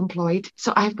in self-employed.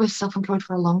 So I was self-employed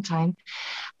for a long time,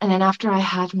 and then after I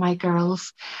had my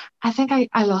girls, I think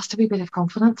I lost a wee bit of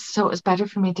confidence. So it was better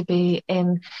for me to be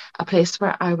in a place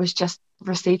where I was just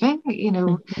receiving,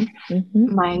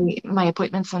 my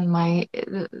appointments and my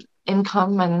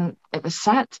income, and it was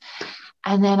set.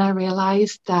 And then I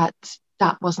realized that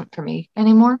wasn't for me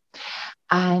anymore,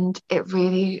 and it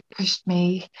really pushed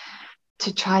me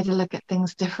to try to look at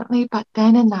things differently. But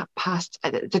then in that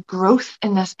the growth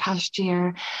in this past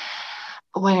year,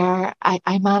 where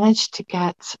I managed to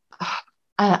get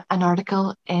an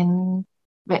article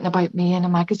written about me in a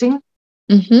magazine,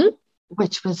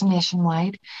 which was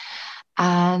nationwide.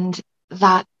 And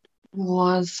that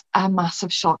was a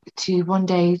massive shock to one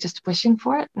day just wishing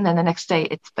for it, and then the next day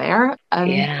it's there.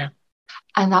 And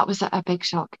that was a big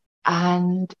shock.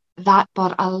 And that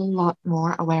brought a lot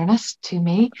more awareness to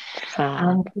me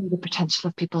and the potential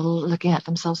of people looking at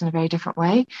themselves in a very different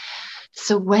way.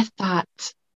 So with that,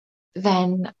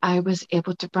 then I was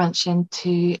able to branch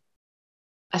into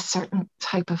a certain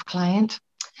type of client,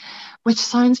 which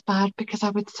sounds bad, because I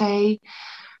would say,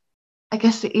 I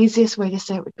guess the easiest way to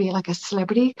say it would be like a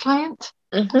celebrity client.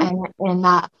 in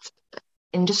that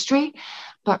industry,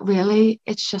 but really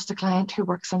it's just a client who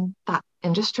works in that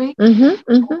industry.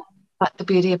 But the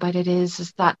beauty about it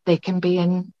is that they can be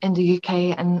in the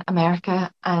UK and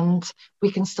America, and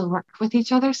we can still work with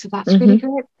each other. So that's really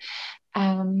great.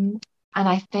 And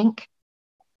I think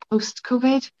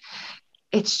post-COVID,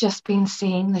 it's just been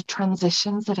seeing the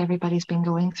transitions that everybody's been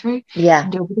going through. Yeah.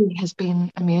 Nobody has been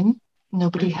immune.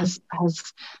 Nobody has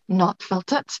not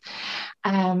felt it.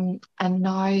 And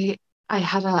now I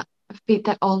had a feet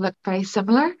that all looked very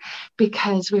similar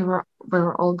because we were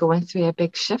all going through a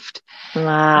big shift.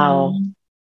 Wow.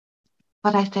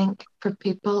 But I think for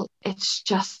people, it's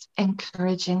just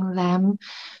encouraging them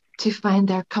to find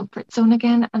their comfort zone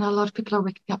again. And a lot of people are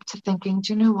waking up to thinking,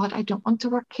 do you know what? I don't want to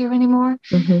work here anymore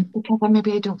because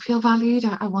maybe I don't feel valued.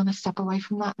 I want to step away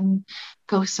from that and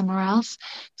go somewhere else.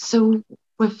 So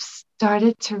we've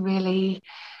started to really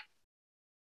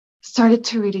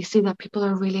see that people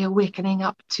are really awakening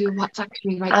up to what's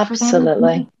actually right for them.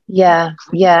 Absolutely. Yeah.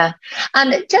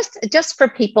 And just for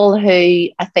people who,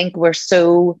 I think we're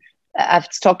so, I've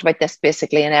talked about this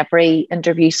basically in every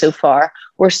interview so far,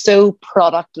 we're so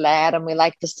product led and we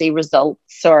like to see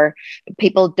results, or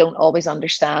people don't always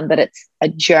understand that it's a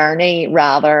journey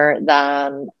rather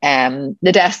than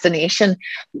the destination.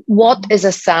 What is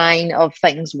a sign of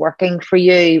things working for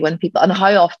you when people, and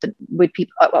how often would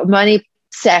people, how many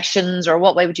sessions, or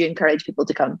what way would you encourage people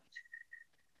to come?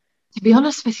 To be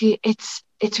honest with you, it's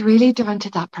really down to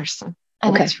that person,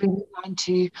 and it's really down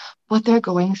to what they're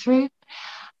going through,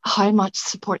 how much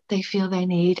support they feel they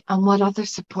need, and what other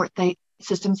support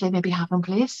systems they maybe have in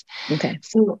place.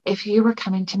 So if you were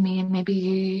coming to me and maybe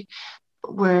you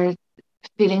were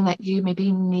feeling that you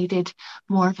maybe needed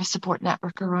more of a support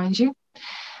network around you,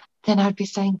 then I'd be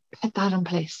saying, put that in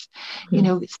place. You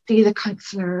know, see the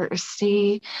counsellor, or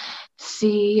see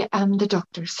the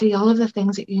doctor, see all of the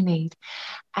things that you need.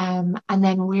 And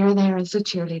then we're there as the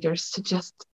cheerleaders to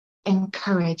just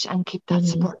encourage and keep that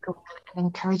support going, and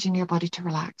encouraging your body to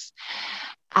relax.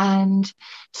 And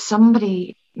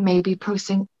somebody may be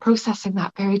processing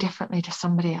that very differently to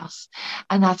somebody else.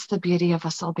 And that's the beauty of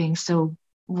us all being so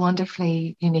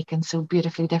wonderfully unique and so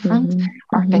beautifully different.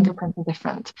 Our fingerprints are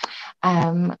different.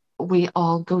 We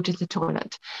all go to the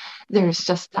toilet. There's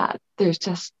just that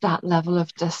level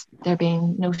of just there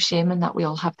being no shame in that we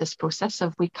all have this process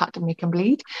of we cut and we can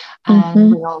bleed,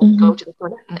 and we all go to the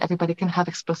toilet, and everybody can have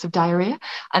explosive diarrhea,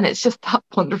 and it's just that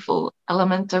wonderful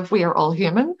element of we are all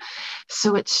human.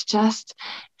 So it's just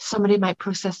somebody might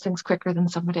process things quicker than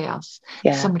somebody else.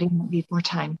 Somebody might need more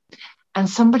time. And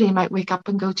somebody might wake up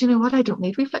and go, do you know what? I don't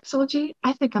need reflexology.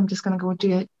 I think I'm just going to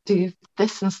go do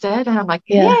this instead. And I'm like,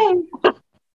 yay!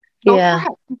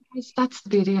 Because that's the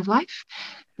beauty of life.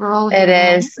 We're all here. It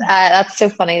is. That's so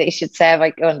funny that you should say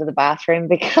about going to the bathroom,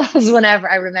 because whenever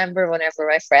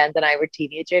my friend and I were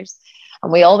teenagers,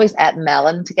 and we always ate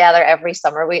melon together every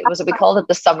summer. We called it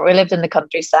the summer. We lived in the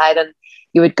countryside, and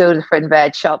you would go to the fruit and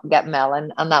veg shop and get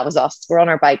melon, and that was us. We're on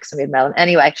our bikes and we had melon.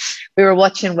 Anyway, we were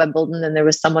watching Wimbledon, and there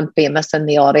was someone famous in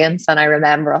the audience, and I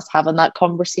remember us having that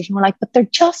conversation. We're like, but they're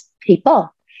just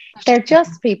people. They're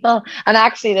just people. And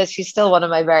actually, she's still one of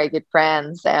my very good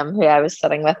friends who I was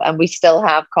sitting with, and we still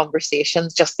have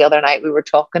conversations. Just the other night, we were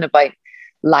talking about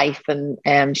life,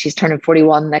 and she's turning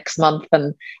 41 next month,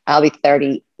 and I'll be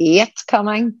 38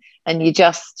 coming. And you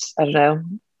just, I don't know,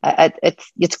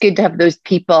 it's good to have those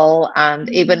people, and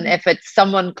even if it's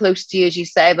someone close to you, as you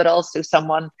say, but also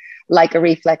someone like a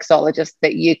reflexologist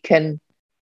that you can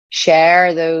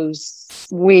share those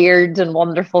weird and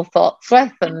wonderful thoughts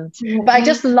with. But I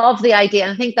just love the idea,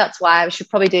 and I think that's why I should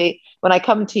probably do, when I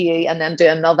come to you and then do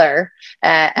another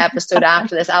episode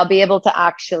after this, I'll be able to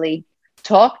actually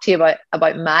talk to you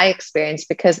about my experience,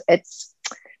 because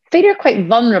feet are quite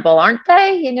vulnerable, aren't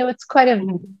they? You know, it's quite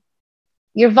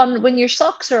when your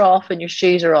socks are off and your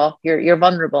shoes are off, you're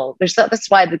vulnerable. That's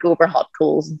why they go over hot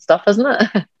coals and stuff, isn't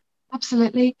it?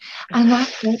 Absolutely. And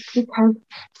that's it, because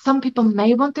some people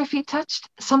may want their feet touched.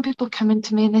 Some people come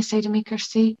into me and they say to me,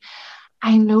 Kirsty,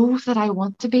 I know that I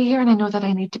want to be here and I know that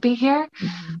I need to be here,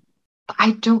 but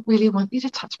I don't really want you to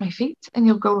touch my feet. And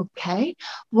you'll go, okay,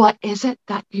 what is it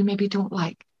that you maybe don't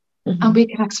like? And we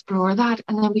can explore that,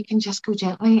 and then we can just go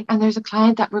gently. And there's a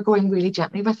client that we're going really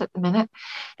gently with at the minute,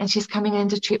 and she's coming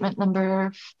into treatment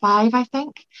number 5, I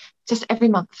think, just every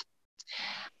month.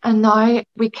 And now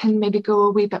we can maybe go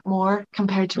a wee bit more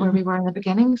compared to where we were in the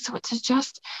beginning. So it's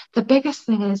just, the biggest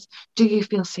thing is, do you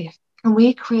feel safe? Can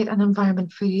we create an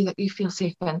environment for you that you feel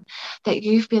safe in, that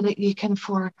you feel that you can,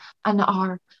 for an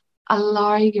hour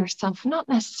allow yourself, not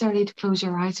necessarily to close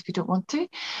your eyes if you don't want to,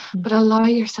 but allow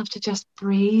yourself to just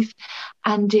breathe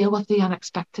and deal with the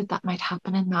unexpected that might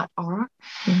happen in that hour.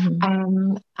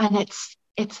 And it's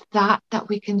that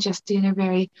we can just do in a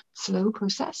very slow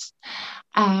process.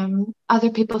 Other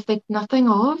people think nothing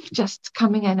of just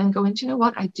coming in and going, do you know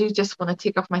what, I do just want to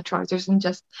take off my trousers and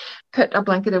just put a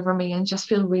blanket over me and just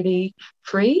feel really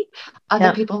free.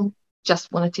 Other people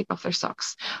just want to take off their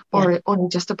socks, or only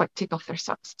just about to take off their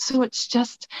socks. So it's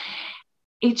just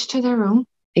each to their own.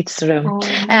 Each to their own.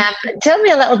 Tell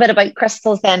me a little bit about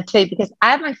crystals then too, because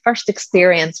I had my first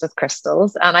experience with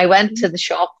crystals, and I went to the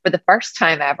shop for the first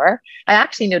time ever. I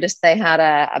actually noticed they had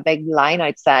a big line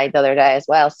outside the other day as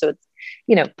well, so it's,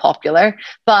 you know, popular.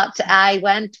 But I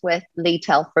went with Lee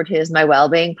Telford, who is my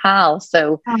wellbeing pal.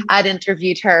 So I'd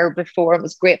interviewed her before. It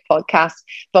was a great podcast,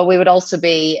 but we would also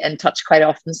be in touch quite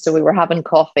often. So we were having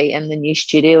coffee in the new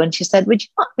studio, and she said, would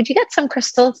you get some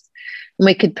crystals? And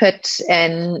we could put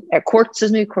in quartz,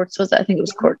 new quartz was it? I think it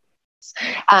was quartz.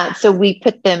 So we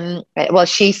put them, well,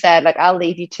 she said, like, I'll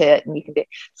leave you to it and you can do it.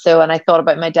 So, and I thought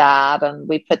about my dad, and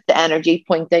we put the energy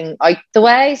pointing out the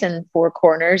ways in 4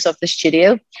 corners of the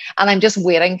studio. And I'm just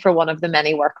waiting for one of the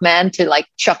many workmen to like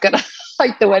chuck it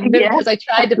out the window, because I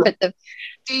tried to put them.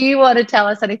 Do you want to tell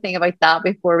us anything about that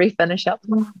before we finish up?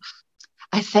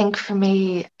 I think for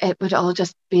me, it would all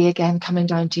just be, again, coming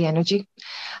down to energy.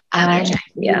 And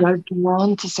you are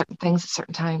drawn to certain things at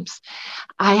certain times.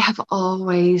 I have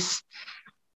always,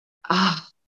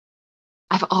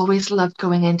 I've always loved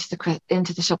going into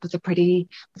the shop with the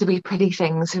wee pretty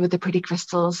things, with the pretty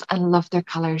crystals, and love their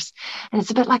colours. And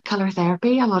it's a bit like colour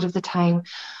therapy. A lot of the time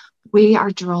we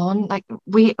are drawn, like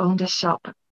we owned a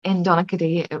shop in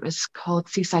Donaghadee. It was called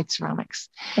Seaside Ceramics,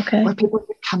 where people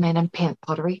would come in and paint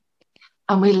pottery.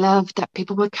 And we loved that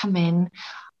people would come in,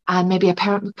 and maybe a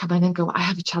parent would come in and go, I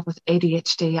have a child with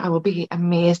ADHD. I will be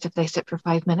amazed if they sit for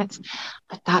 5 minutes.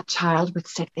 But that child would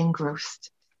sit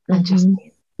engrossed and just,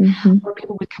 or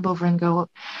people would come over and go,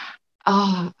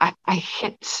 oh, I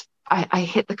hit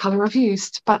the colour I've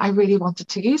used, but I really wanted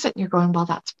to use it. And you're going, well,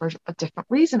 that's for a different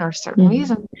reason or a certain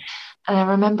reason. And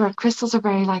I remember crystals are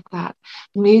very like that.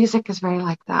 Music is very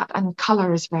like that. And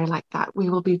colour is very like that. We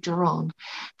will be drawn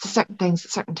to certain things at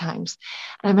certain times.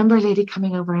 And I remember a lady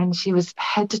coming over, and she was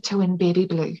head to toe in baby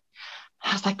blue.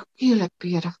 I was like, you look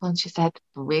beautiful. And she said,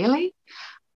 really?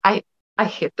 I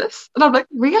hate this. And I'm like,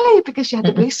 really? Because she had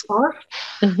the blue scarf,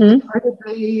 the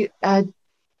blue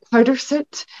powder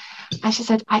suit. And she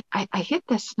said, I hate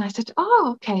this. And I said,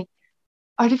 oh, okay.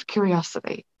 Out of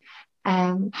curiosity,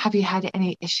 have you had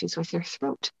any issues with your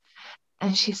throat?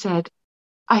 And she said,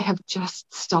 I have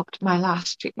just stopped my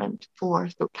last treatment for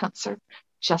throat cancer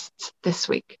just this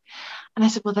week. And I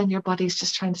said, well, then your body's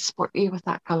just trying to support you with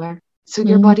that colour. So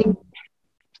your body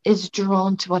is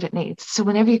drawn to what it needs. So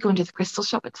whenever you go into the crystal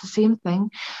shop, it's the same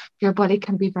thing. Your body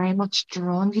can be very much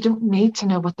drawn. You don't need to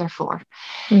know what they're for.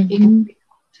 You can be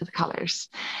to the colours.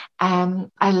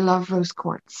 I love rose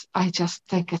quartz. I just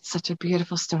think it's such a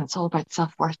beautiful stone. It's all about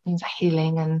self-worth and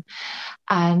healing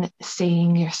and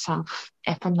seeing yourself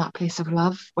from that place of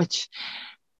love, which,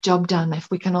 job done. If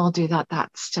we can all do that,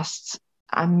 that's just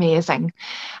amazing.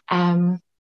 But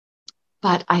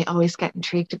I always get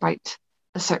intrigued about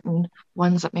the certain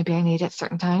ones that maybe I need at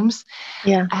certain times.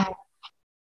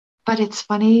 But it's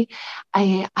funny,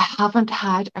 I haven't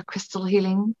had a crystal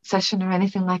healing session or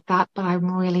anything like that, but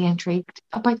I'm really intrigued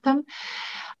about them,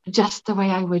 just the way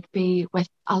I would be with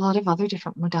a lot of other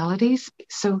different modalities.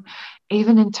 So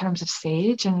even in terms of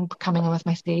sage and coming in with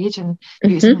my sage and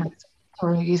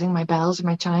using my bells or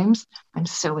my chimes, I'm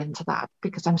so into that,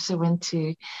 because I'm so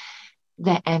into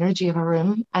the energy of a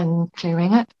room and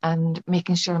clearing it and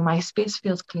making sure my space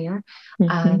feels clear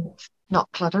and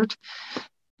not cluttered.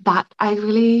 That I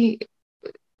really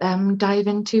dive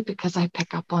into, because I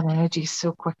pick up on energy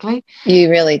so quickly. You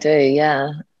really do,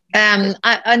 yeah. I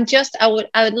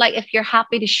would like, if you're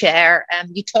happy to share,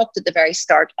 you talked at the very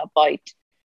start about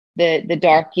the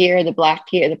dark year, the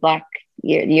black year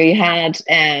you had.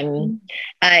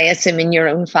 I assume in your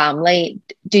own family,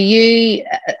 do you?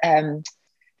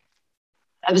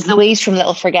 It was Louise from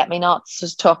Little Forget Me Nots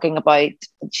was talking about,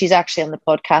 she's actually on the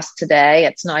podcast today,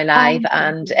 it's now live,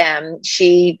 and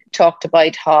she talked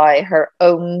about how her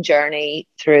own journey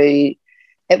through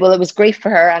it, well, it was grief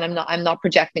for her, and I'm not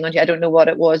projecting on you, I don't know what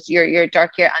it was, your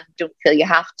dark year, and don't feel you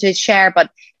have to share, but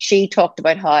she talked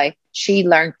about how she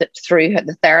learned that through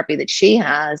the therapy that she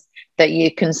has, that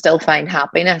you can still find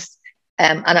happiness.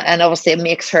 And obviously it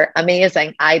makes her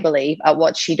amazing, I believe, at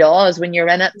what she does when you're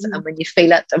in it and when you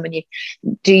feel it. And when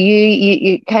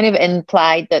you kind of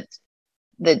implied that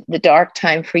the dark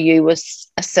time for you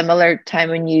was a similar time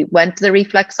when you went to the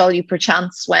Reflexall. You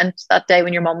perchance went that day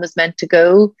when your mum was meant to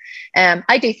go.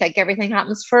 I do think everything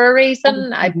happens for a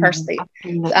reason. I personally,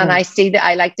 and I see that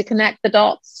I like to connect the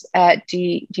dots. Do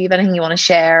you have anything you want to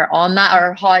share on that,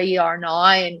 or how you are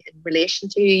now in relation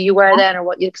to who you were then, or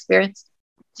what you experienced?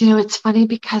 You know, it's funny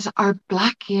because our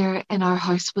Black Year in our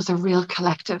house was a real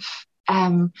collective.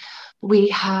 We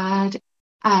had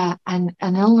an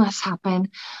illness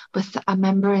happen with a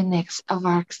member of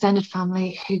our extended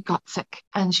family who got sick,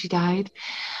 and she died,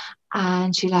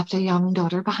 and she left a young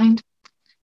daughter behind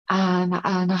and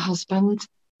a husband.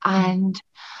 And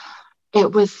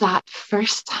it was that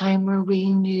first time where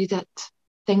we knew that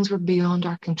things were beyond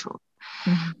our control.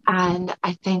 And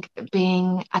I think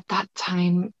being at that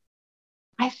time,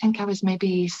 I think I was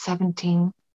maybe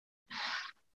 17,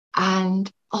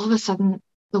 and all of a sudden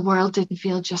the world didn't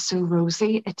feel just so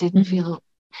rosy. It didn't feel,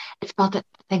 it felt that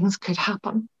things could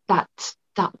happen that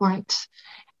weren't,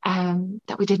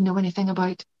 that we didn't know anything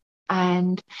about.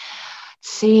 And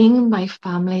seeing my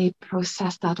family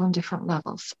process that on different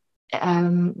levels.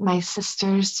 My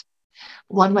sisters,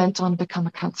 one went on to become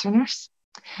a cancer nurse.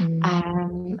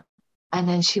 And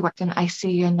then she worked in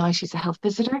ICU, and now she's a health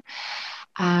visitor.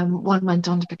 One went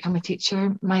on to become a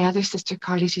teacher. My other sister,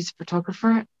 Carly, she's a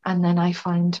photographer. And then I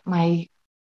found my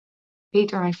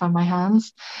feet, or I found my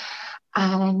hands.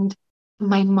 And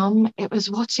my mum, it was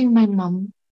watching my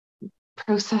mum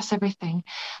process everything.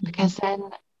 Because then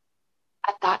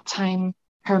at that time,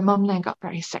 her mum then got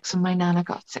very sick. So my nana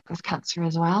got sick with cancer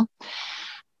as well.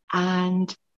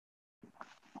 And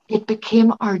it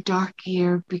became our dark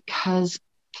year because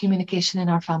communication in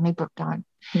our family broke down.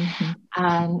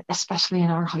 And especially in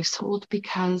our household,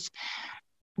 because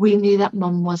we knew that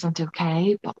mum wasn't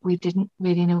okay, but we didn't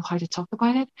really know how to talk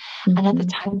about it. And at the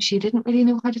time, she didn't really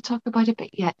know how to talk about it,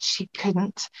 but yet she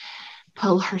couldn't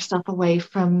pull herself away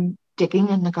from digging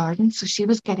in the garden. So she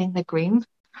was getting the green,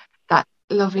 that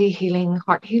lovely healing,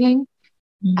 heart healing,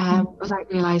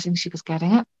 without realizing she was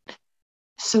getting it.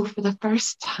 So for the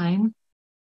first time,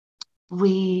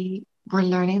 we were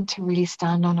learning to really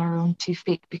stand on our own 2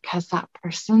 feet, because that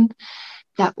person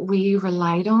that we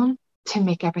relied on to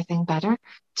make everything better,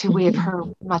 to wave her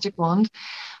magic wand,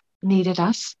 needed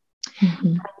us.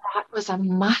 And that was a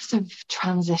massive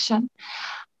transition,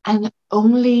 and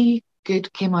only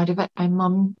good came out of it. My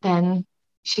mum then,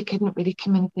 she couldn't really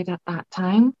communicate at that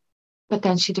time, but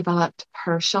then she developed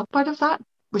her shop out of that,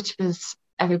 which was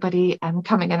everybody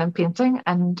coming in and painting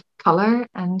and colour,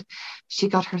 and she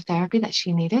got her therapy that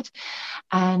she needed.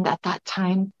 And at that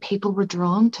time, people were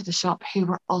drawn to the shop who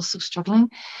were also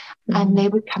struggling, and they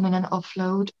would come in and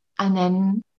offload, and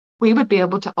then we would be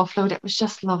able to offload. It was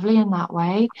just lovely in that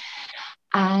way.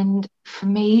 And for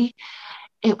me,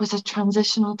 it was a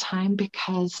transitional time,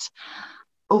 because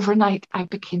overnight I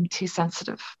became too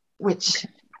sensitive, which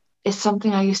is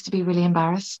something I used to be really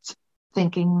embarrassed,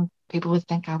 thinking people would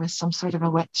think I was some sort of a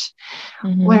witch.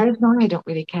 Whereas now I don't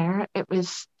really care. It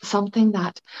was something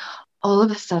that all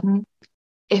of a sudden,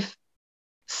 if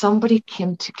somebody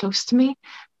came too close to me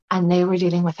and they were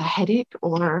dealing with a headache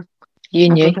or you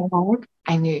knew,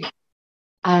 I knew.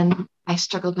 And I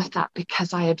struggled with that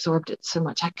because I absorbed it so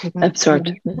much. I couldn't absorb.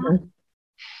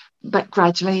 But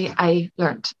gradually I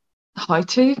learned how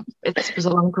to. It was a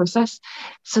long process.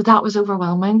 So that was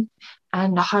overwhelming.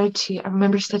 And I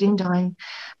remember sitting down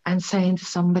and saying to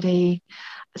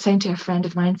a friend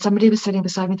of mine, somebody was sitting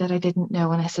beside me that I didn't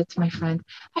know, and I said to my friend,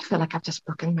 I feel like I've just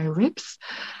broken my ribs.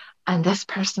 And this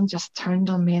person just turned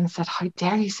on me and said, how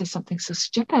dare you say something so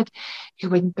stupid? You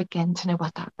wouldn't begin to know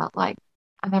what that felt like.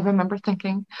 And I remember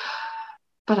thinking,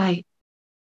 but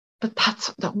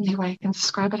that's the only way I can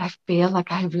describe it. I feel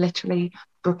like I've literally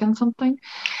broken something.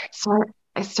 So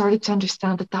I started to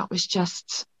understand that was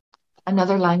just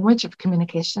another language of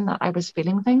communication, that I was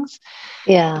feeling things.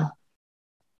 Yeah.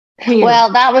 Weird.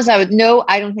 Well,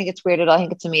 I don't think it's weird at all. I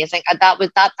think it's amazing.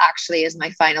 That actually is my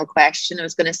final question. I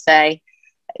was going to say,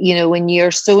 when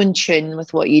you're so in tune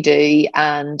with what you do,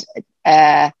 and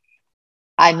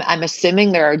I'm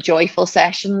assuming there are joyful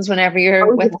sessions whenever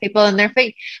you're with people in their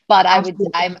feet, but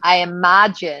I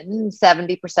imagine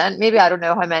 70%, maybe, I don't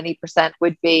know how many percent,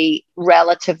 would be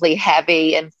relatively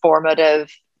heavy,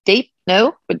 informative, deep.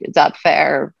 No, is that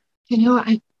fair?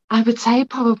 I would say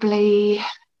probably.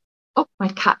 Oh, my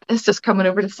cat is just coming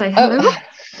over to say hello. Oh.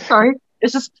 Sorry,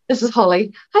 this is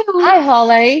Holly. Hi, Holly. Hi,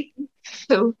 Holly.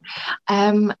 So,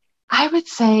 I would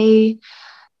say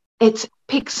it's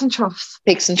peaks and troughs.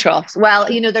 Peaks and troughs. Well,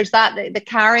 there's that, the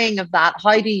carrying of that.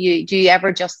 How do you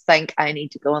ever just think, I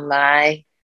need to go and lie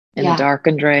in a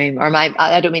darkened room? Or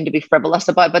I don't mean to be frivolous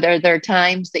about, but are there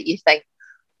times that you think,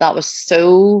 that was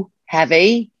so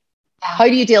heavy. Yeah. How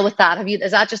do you deal with that?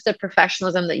 Is that just a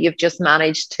professionalism that you've just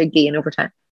managed to gain over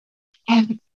time?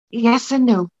 Yes and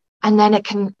no. And then it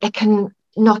can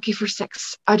knock you for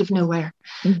six out of nowhere.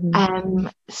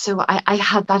 So I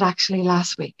had that actually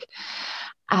last week,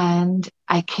 and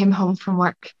I came home from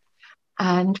work,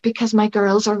 and because my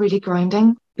girls are really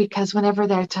grounding, because whenever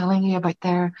they're telling you about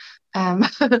their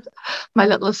my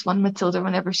littlest one, Matilda,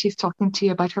 whenever she's talking to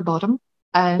you about her bottom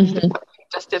and what she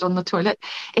just did on the toilet,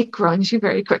 it grounds you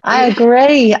very quickly. I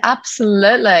agree.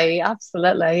 Absolutely.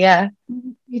 Yeah.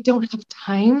 You don't have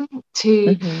time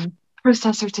to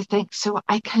process or to think, so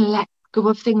I can let go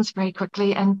of things very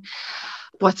quickly. And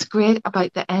what's great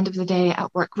about the end of the day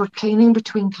at work, we're cleaning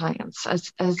between clients,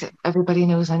 as everybody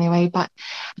knows anyway, but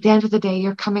at the end of the day,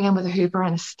 you're coming in with a Hoover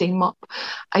and a steam mop,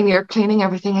 and you're cleaning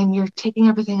everything, and you're taking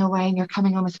everything away, and you're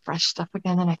coming on with fresh stuff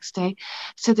again the next day.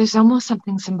 So there's almost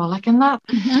something symbolic in that.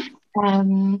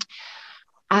 And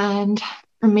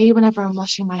for me, whenever I'm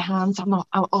washing my hands, I'm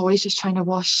always just trying to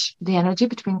wash the energy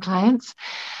between clients.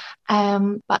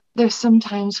 But there's some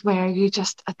times where you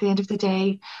just, at the end of the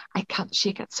day, I can't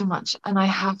shake it so much, and I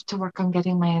have to work on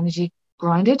getting my energy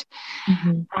grounded.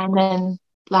 And then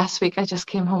last week I just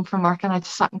came home from work and I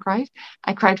just sat and cried.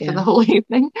 I cried for the whole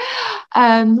evening.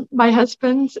 My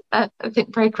husband, I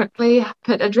think very quickly,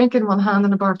 put a drink in one hand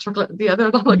and a bar of chocolate in the other,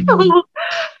 and I'm like, oh.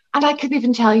 And I couldn't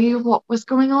even tell you what was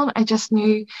going on. I just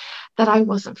knew that I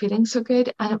wasn't feeling so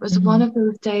good, and it was one of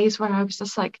those days where I was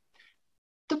just like,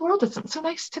 the world isn't so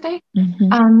nice today.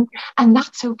 And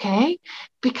that's okay,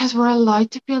 because we're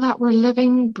allowed to feel that. We're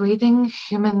living, breathing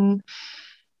human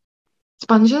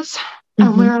sponges,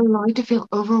 and we're allowed to feel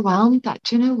overwhelmed.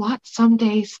 That, you know what, some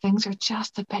days things are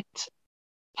just a bit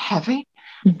heavy.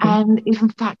 And in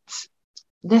fact,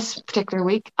 this particular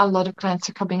week, a lot of clients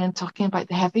are coming in talking about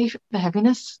the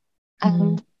heaviness.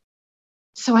 And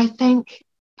so I think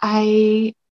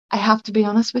I have to be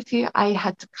honest with you, I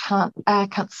had to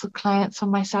cancel clients on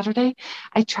my Saturday.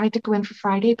 I tried to go in for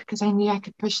Friday because I knew I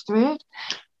could push through it.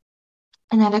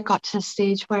 And then I got to the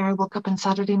stage where I woke up on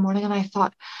Saturday morning and I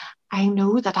thought, I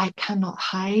know that I cannot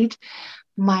hide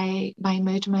my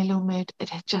mood, my low mood. It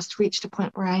had just reached a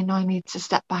point where I now need to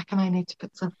step back and I need to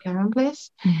put self-care in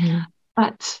place.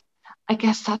 But I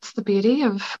guess that's the beauty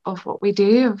of what we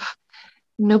do. Of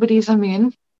nobody's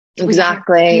immune.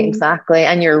 Exactly.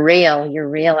 And you're real in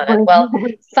it. Well,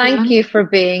 thank you for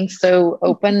being so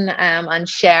open and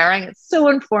sharing. It's so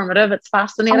informative. It's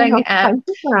fascinating.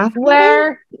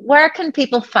 Where can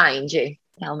people find you?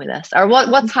 Tell me this. Or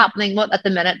what's happening? What at the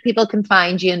minute people can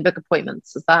find you and book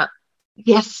appointments? Is that?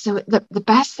 Yes. So the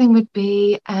best thing would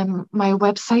be my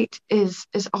website is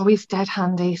always dead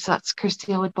handy. So that's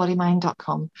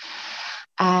kirstyelwoodbodymind.com.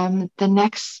 The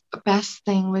next best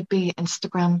thing would be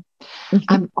Instagram.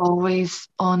 I'm always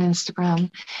on Instagram.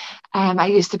 I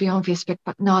used to be on Facebook,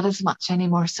 but not as much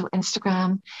anymore. So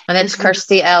Instagram. And it's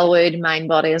Kirsty Elwood Mind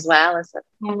Body as well, is it?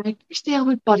 Yeah, Kirsty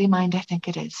Elwood Body Mind, I think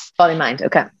it is. Body Mind,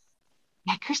 okay.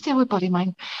 Yeah, Kirsty Elwood Body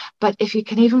Mind. But if you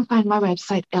can even find my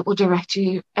website, it will direct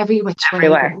you every which way.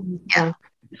 Everywhere. Yeah.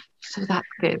 So that's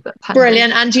good.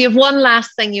 Brilliant. And do you have one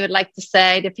last thing you would like to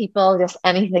say to people? Just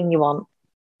anything you want?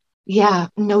 Yeah,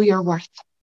 know your worth.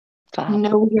 Fab.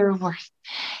 Know your worth.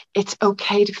 It's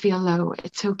okay to feel low.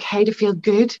 It's okay to feel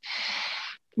good.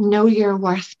 Know your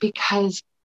worth, because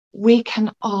we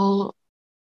can all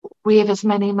wave as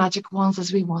many magic wands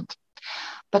as we want.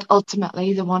 But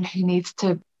ultimately, the one who needs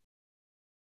to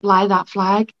fly that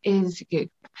flag is you.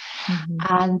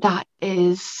 And that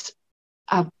is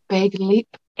a big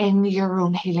leap in your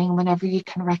own healing whenever you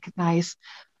can recognize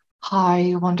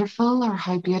how wonderful or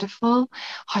how beautiful,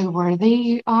 how worthy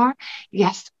you are.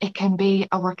 Yes, it can be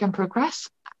a work in progress.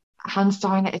 Hands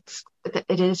down, it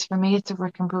is for me. It's a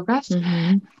work in progress.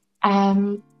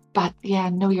 But yeah,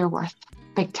 know your worth,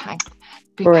 big time.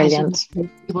 Brilliant. You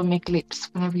will make leaps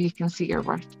whenever you can see your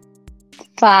worth.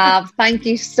 Fab. Thank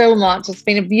you so much. It's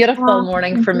been a beautiful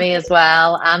morning for me as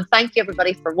well. And thank you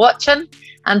everybody for watching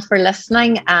and for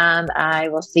listening. And I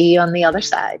will see you on the other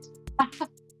side.